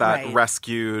eagles that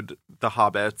rescued the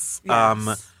hobbits.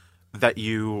 Yes. That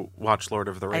you watched Lord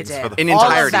of the Rings for the in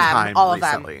entirety all of them, time all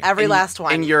recently. Of them. Every last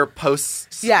one. In your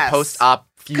post-op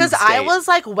feud because I state. was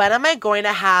like, when am I going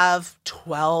to have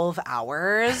 12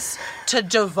 hours to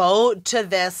devote to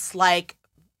this like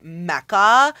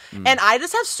mecca? And I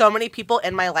just have so many people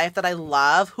in my life that I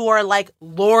love who are like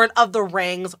Lord of the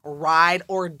Rings ride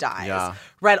or dies. Yeah.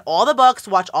 Read all the books,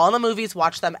 watch all the movies,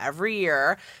 watch them every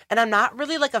year. And I'm not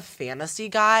really like a fantasy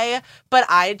guy, but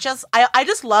I just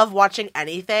love watching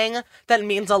anything that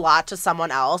means a lot to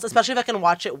someone else, especially if I can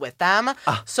watch it with them.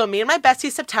 So me and my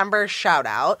bestie September, shout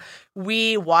out,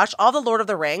 we watched all the Lord of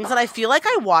the Rings, and I feel like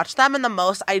I watched them in the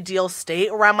most ideal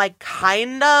state where I'm like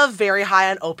kind of very high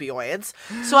on opioids.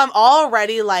 So I'm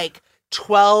already like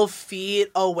 12 feet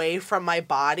away from my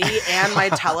body and my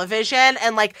television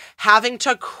and like having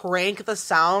to crank the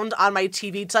sound on my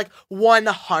TV to like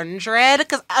 100.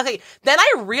 Because, okay, then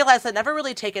I realized I'd never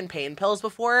really taken pain pills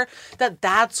before,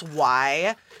 that's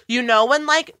why. You know, when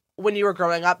like when you were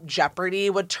growing up, Jeopardy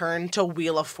would turn to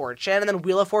Wheel of Fortune, and then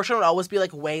Wheel of Fortune would always be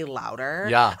like way louder.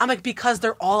 Yeah. I'm like, because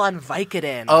they're all on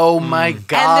Vicodin. Oh my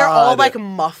God. And they're all like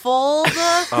muffled.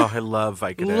 Oh, I love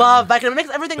Vicodin. Love Vicodin. It makes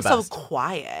everything so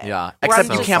quiet. Yeah. Where Except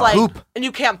I'm you just can't like- poop. And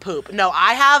you can't poop. No,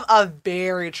 I have a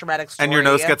very traumatic story. And your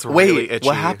nose gets really itchy.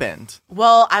 What happened?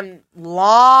 Well, I'm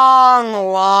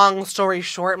long story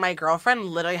short, my girlfriend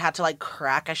literally had to like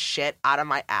crack a shit out of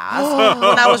my ass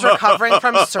when I was recovering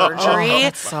from surgery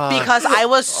because I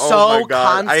was so my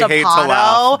God. I hate to constipado.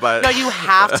 laugh, but- No, you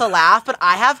have to laugh, but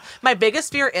I have my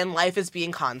biggest fear in life is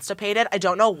being constipated. I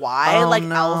don't know why,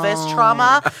 Elvis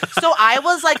trauma. So I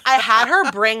was like, I had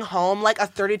her bring home like a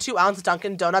 32-ounce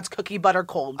Dunkin' Donuts cookie butter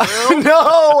cold brew.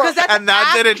 No, and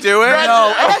that didn't do it.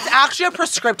 No, and it's actually a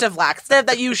prescriptive laxative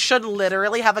that you should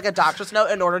literally have like a doctor's note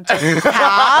in order to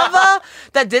have.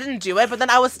 That didn't do it, but then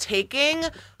I was taking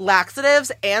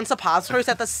laxatives and suppositories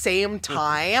at the same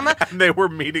time. And they were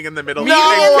meeting in the middle. Meeting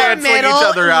They in the canceling middle, each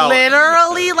other out.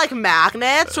 literally like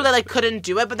magnets, so they like couldn't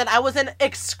do it. But then I was in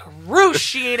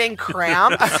excruciating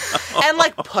cramp and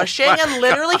like pushing and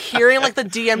literally hearing like the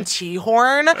DMT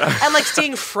horn and like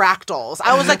seeing fractals.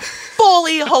 I was like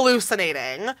fully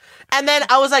hallucinating. And then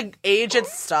I was like,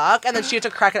 it's stuck. And then she had to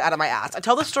crack it out of my ass. I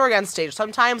tell the story on stage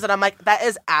sometimes, and I'm like, that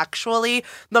is actually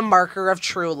the marker of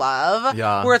true love.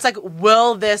 Yeah. Where it's like,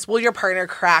 will your partner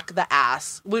crack the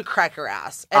ass? Will you crack your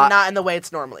ass? And not in the way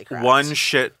it's normally cracked. One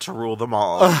shit to rule them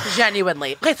all.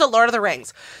 Genuinely. Okay, so Lord of the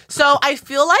Rings. So I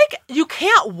feel like you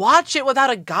can't watch it without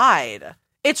a guide.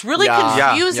 It's really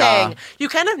confusing. Yeah. You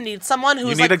kind of need someone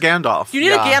who's You need a Gandalf. You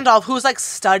need a Gandalf who's like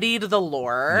studied the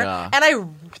lore. Yeah. And I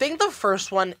think the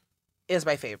first one is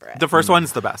my favorite. The first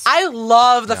one's the best. I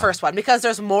love the first one because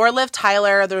there's more Liv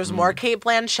Tyler, there's more Cate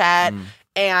Blanchett,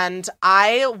 and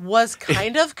I was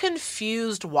kind of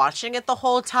confused watching it the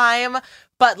whole time,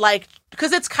 but like,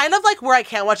 because it's kind of like where I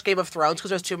can't watch Game of Thrones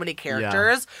because there's too many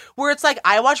characters, where it's like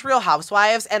I watch Real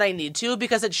Housewives and I need to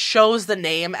because it shows the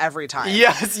name every time.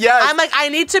 Yes. I'm like,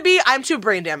 I'm too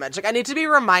brain damaged. Like, I need to be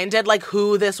reminded like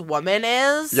who this woman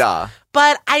is. Yeah.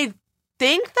 But I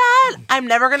think that I'm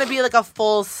never going to be like a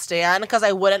full stan because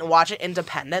I wouldn't watch it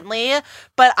independently.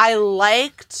 But I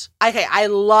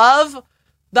love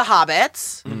The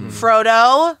Hobbits,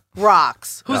 Frodo,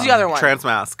 Rocks. Who's the other one?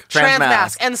 Transmask.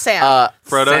 Transmask and Sam.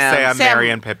 Frodo, Sam, Merry,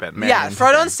 and Pippin.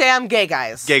 Frodo and Sam, gay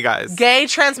guys. Gay guys. Gay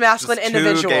transmasculine Just two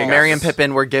individuals. gay guys. Mary and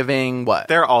Pippin were giving what?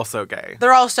 They're also gay.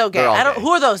 They're also gay. They're all I don't. gay. Who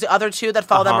are those? The other two that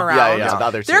follow them around. Yeah, the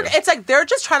other two. It's like they're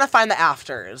just trying to find the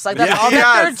afters. Like that's Yeah. all that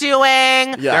Yes. they're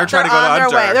doing. Yeah. They're trying to go to on their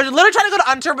Unter. way. They're literally trying to go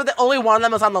to Unter, but only one of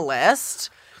them is on the list,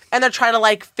 and they're trying to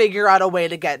like figure out a way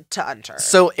to get to Unter.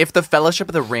 So if the Fellowship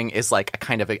of the Ring is like a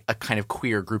kind of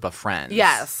queer group of friends,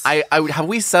 Yes. I have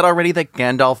we said already that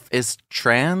Gandalf is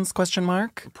trans? ?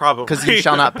 Probably because you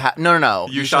shall not pass. No.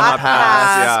 You shall not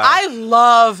pass. Yeah. I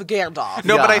love Gandalf.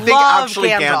 No, but I think Love actually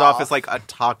Gandalf is like a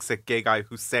toxic gay guy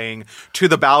who's saying to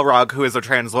the Balrog, who is a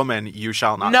trans woman, you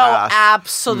shall not No, pass.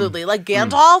 absolutely. Like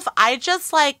Gandalf, I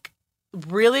just like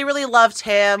really, really loved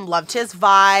him, loved his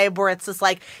vibe where it's just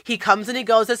like he comes and he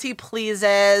goes as he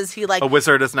pleases. He like A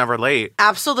wizard is never late.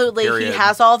 absolutely Period. he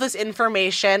has all this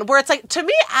information where it's like to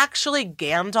me actually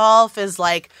Gandalf is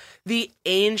like the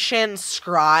ancient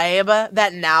scribe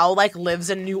that now like lives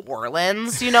in New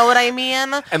Orleans. You know what I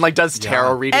mean? And like does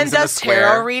tarot readings And in the does square.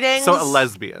 tarot readings. So a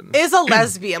lesbian. Is a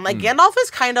lesbian. Like Gandalf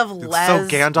is kind of So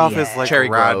lesbian. Gandalf is like Cherry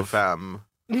rad Grove. femme.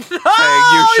 No, you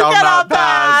shall cannot not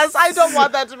pass. I don't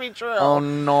want that to be true. Oh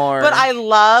no! But I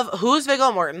love who's Viggo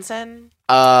Mortensen?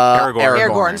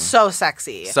 Aragorn. So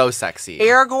sexy. So sexy.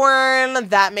 Aragorn,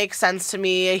 that makes sense to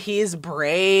me. He's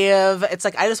brave. It's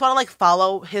like I just want to like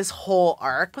follow his whole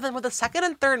arc. But then with the second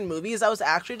and third movies, I was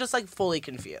actually just like fully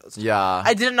confused. Yeah.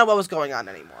 I didn't know what was going on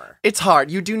anymore. It's hard.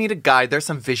 You do need a guide. There's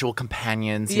some visual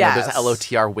companions. You know, there's Yes. an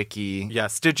LOTR wiki.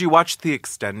 Yes. Did you watch the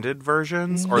extended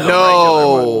versions or the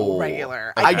No.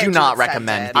 Regular. I do can't not do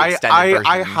recommend extended. the extended versions.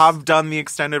 I have done the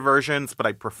extended versions, but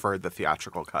I prefer the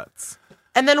theatrical cuts.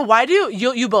 And then why do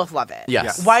you both love it?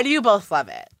 Yes. Why do you both love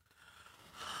it?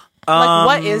 Like,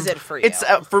 what is it for you? It's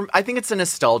I think it's a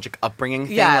nostalgic upbringing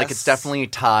thing. Yes. Like, it's definitely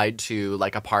tied to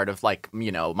like a part of like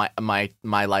my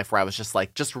life where I was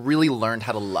just really learned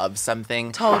how to love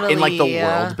something. Totally. In like the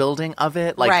world building of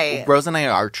it. Like Right. Rose and I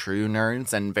are true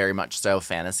nerds and very much so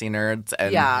fantasy nerds.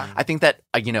 And Yeah. I think that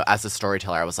as a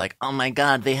storyteller, I was like, oh my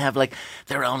god, they have like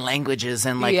their own languages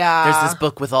and like Yeah. there's this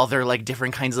book with all their like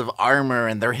different kinds of armor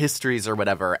and their histories or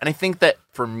whatever. And I think that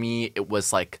for me, it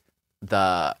was like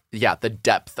the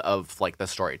depth of like the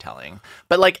storytelling.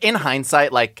 But like in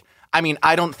hindsight, like I mean,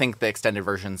 I don't think the extended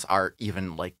versions are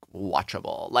even like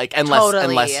watchable. Like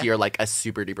unless you're like a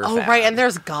super duper fan. Oh, right, and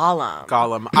there's Gollum.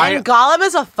 Gollum. Gollum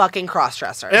is a fucking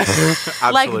crossdresser.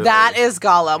 Like that is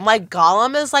Gollum. Like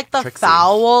Gollum is like the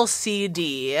foul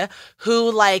CD who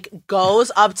like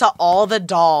goes up to all the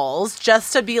dolls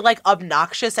just to be like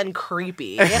obnoxious and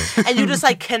creepy. And you just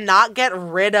like cannot get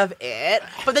rid of it.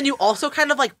 But then you also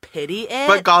kind of like pity it.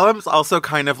 But Gollum's also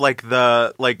kind of like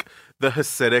the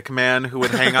Hasidic man who would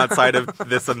hang outside of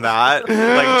this and that,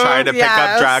 like trying to pick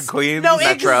up drag queens. No,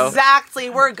 Metro. exactly.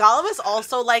 Where Gollum is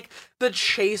also like the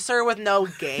chaser with no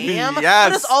game. Yes.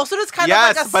 But it's also just kind of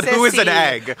like a but sissy. who is an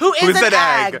egg? Who's an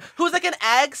egg? Who's like an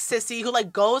egg sissy who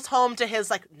like goes home to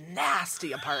his like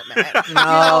nasty apartment. You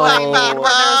know what I mean? Where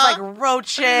there's like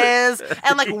roaches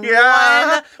and like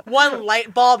one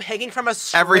light bulb hanging from a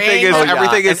string.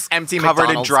 Everything is empty covered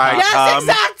McDonald's in dry. Yes,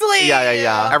 exactly.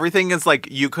 Yeah. Everything is like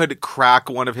you could crack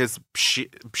one of his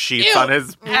sheets on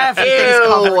his. Everything's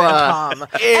covered in cum, and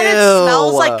it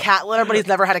smells like cat litter, but he's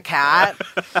never had a cat.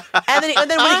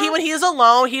 And then when he's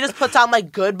alone, he just puts on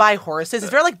like Goodbye Horses. He's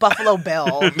very like Buffalo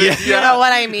Bill. You know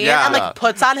what I mean? Yeah. And like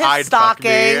puts on his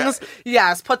stockings.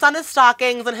 Yes, puts on his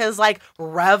stockings and his like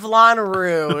Revlon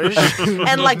rouge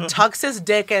and like tucks his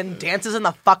dick and dances in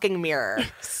the fucking mirror.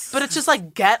 But it's just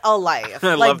like, get a life.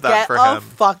 I like, love that get for a him.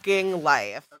 fucking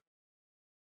life.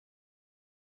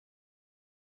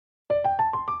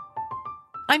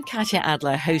 I'm Katya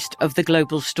Adler, host of The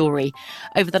Global Story.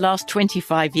 Over the last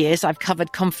 25 years, I've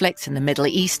covered conflicts in the Middle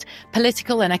East,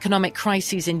 political and economic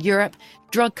crises in Europe,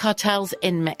 drug cartels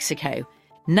in Mexico.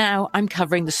 Now I'm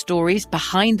covering the stories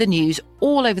behind the news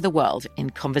all over the world in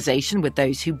conversation with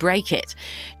those who break it.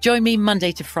 Join me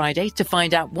Monday to Friday to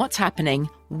find out what's happening,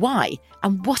 why,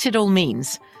 and what it all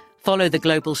means. Follow The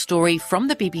Global Story from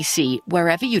the BBC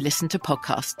wherever you listen to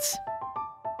podcasts.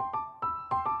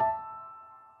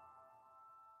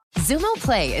 Zumo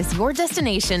Play is your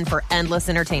destination for endless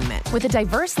entertainment. With a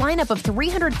diverse lineup of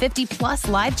 350 plus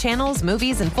live channels,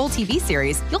 movies, and full TV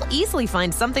series, you'll easily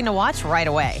find something to watch right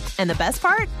away. And the best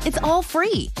part? It's all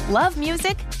free. Love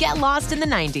music? Get lost in the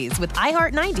 90s with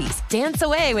iHeart 90s. Dance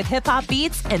away with hip-hop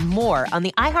beats and more on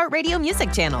the iHeartRadio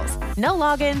music channels. No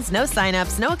logins, no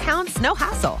signups, no accounts, no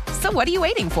hassle. So what are you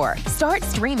waiting for? Start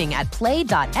streaming at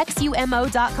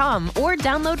play.xumo.com or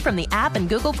download from the app and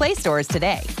Google Play stores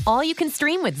today. All you can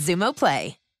stream with Zumo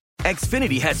Play.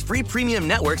 Xfinity has free premium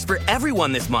networks for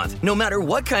everyone this month, no matter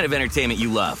what kind of entertainment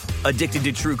you love. Addicted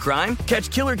to true crime? Catch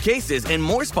killer cases and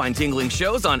more spine-tingling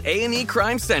shows on A&E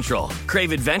Crime Central.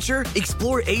 Crave adventure?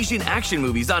 Explore Asian action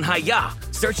movies on Hi-Ya.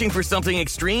 Searching for something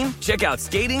extreme? Check out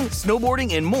skating,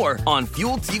 snowboarding, and more on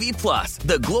Fuel TV Plus,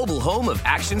 the global home of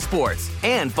action sports.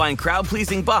 And find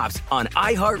crowd-pleasing bops on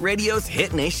iHeartRadio's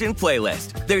Hit Nation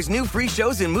playlist. There's new free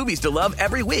shows and movies to love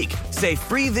every week. Say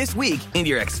free this week in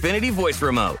your Xfinity voice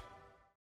remote.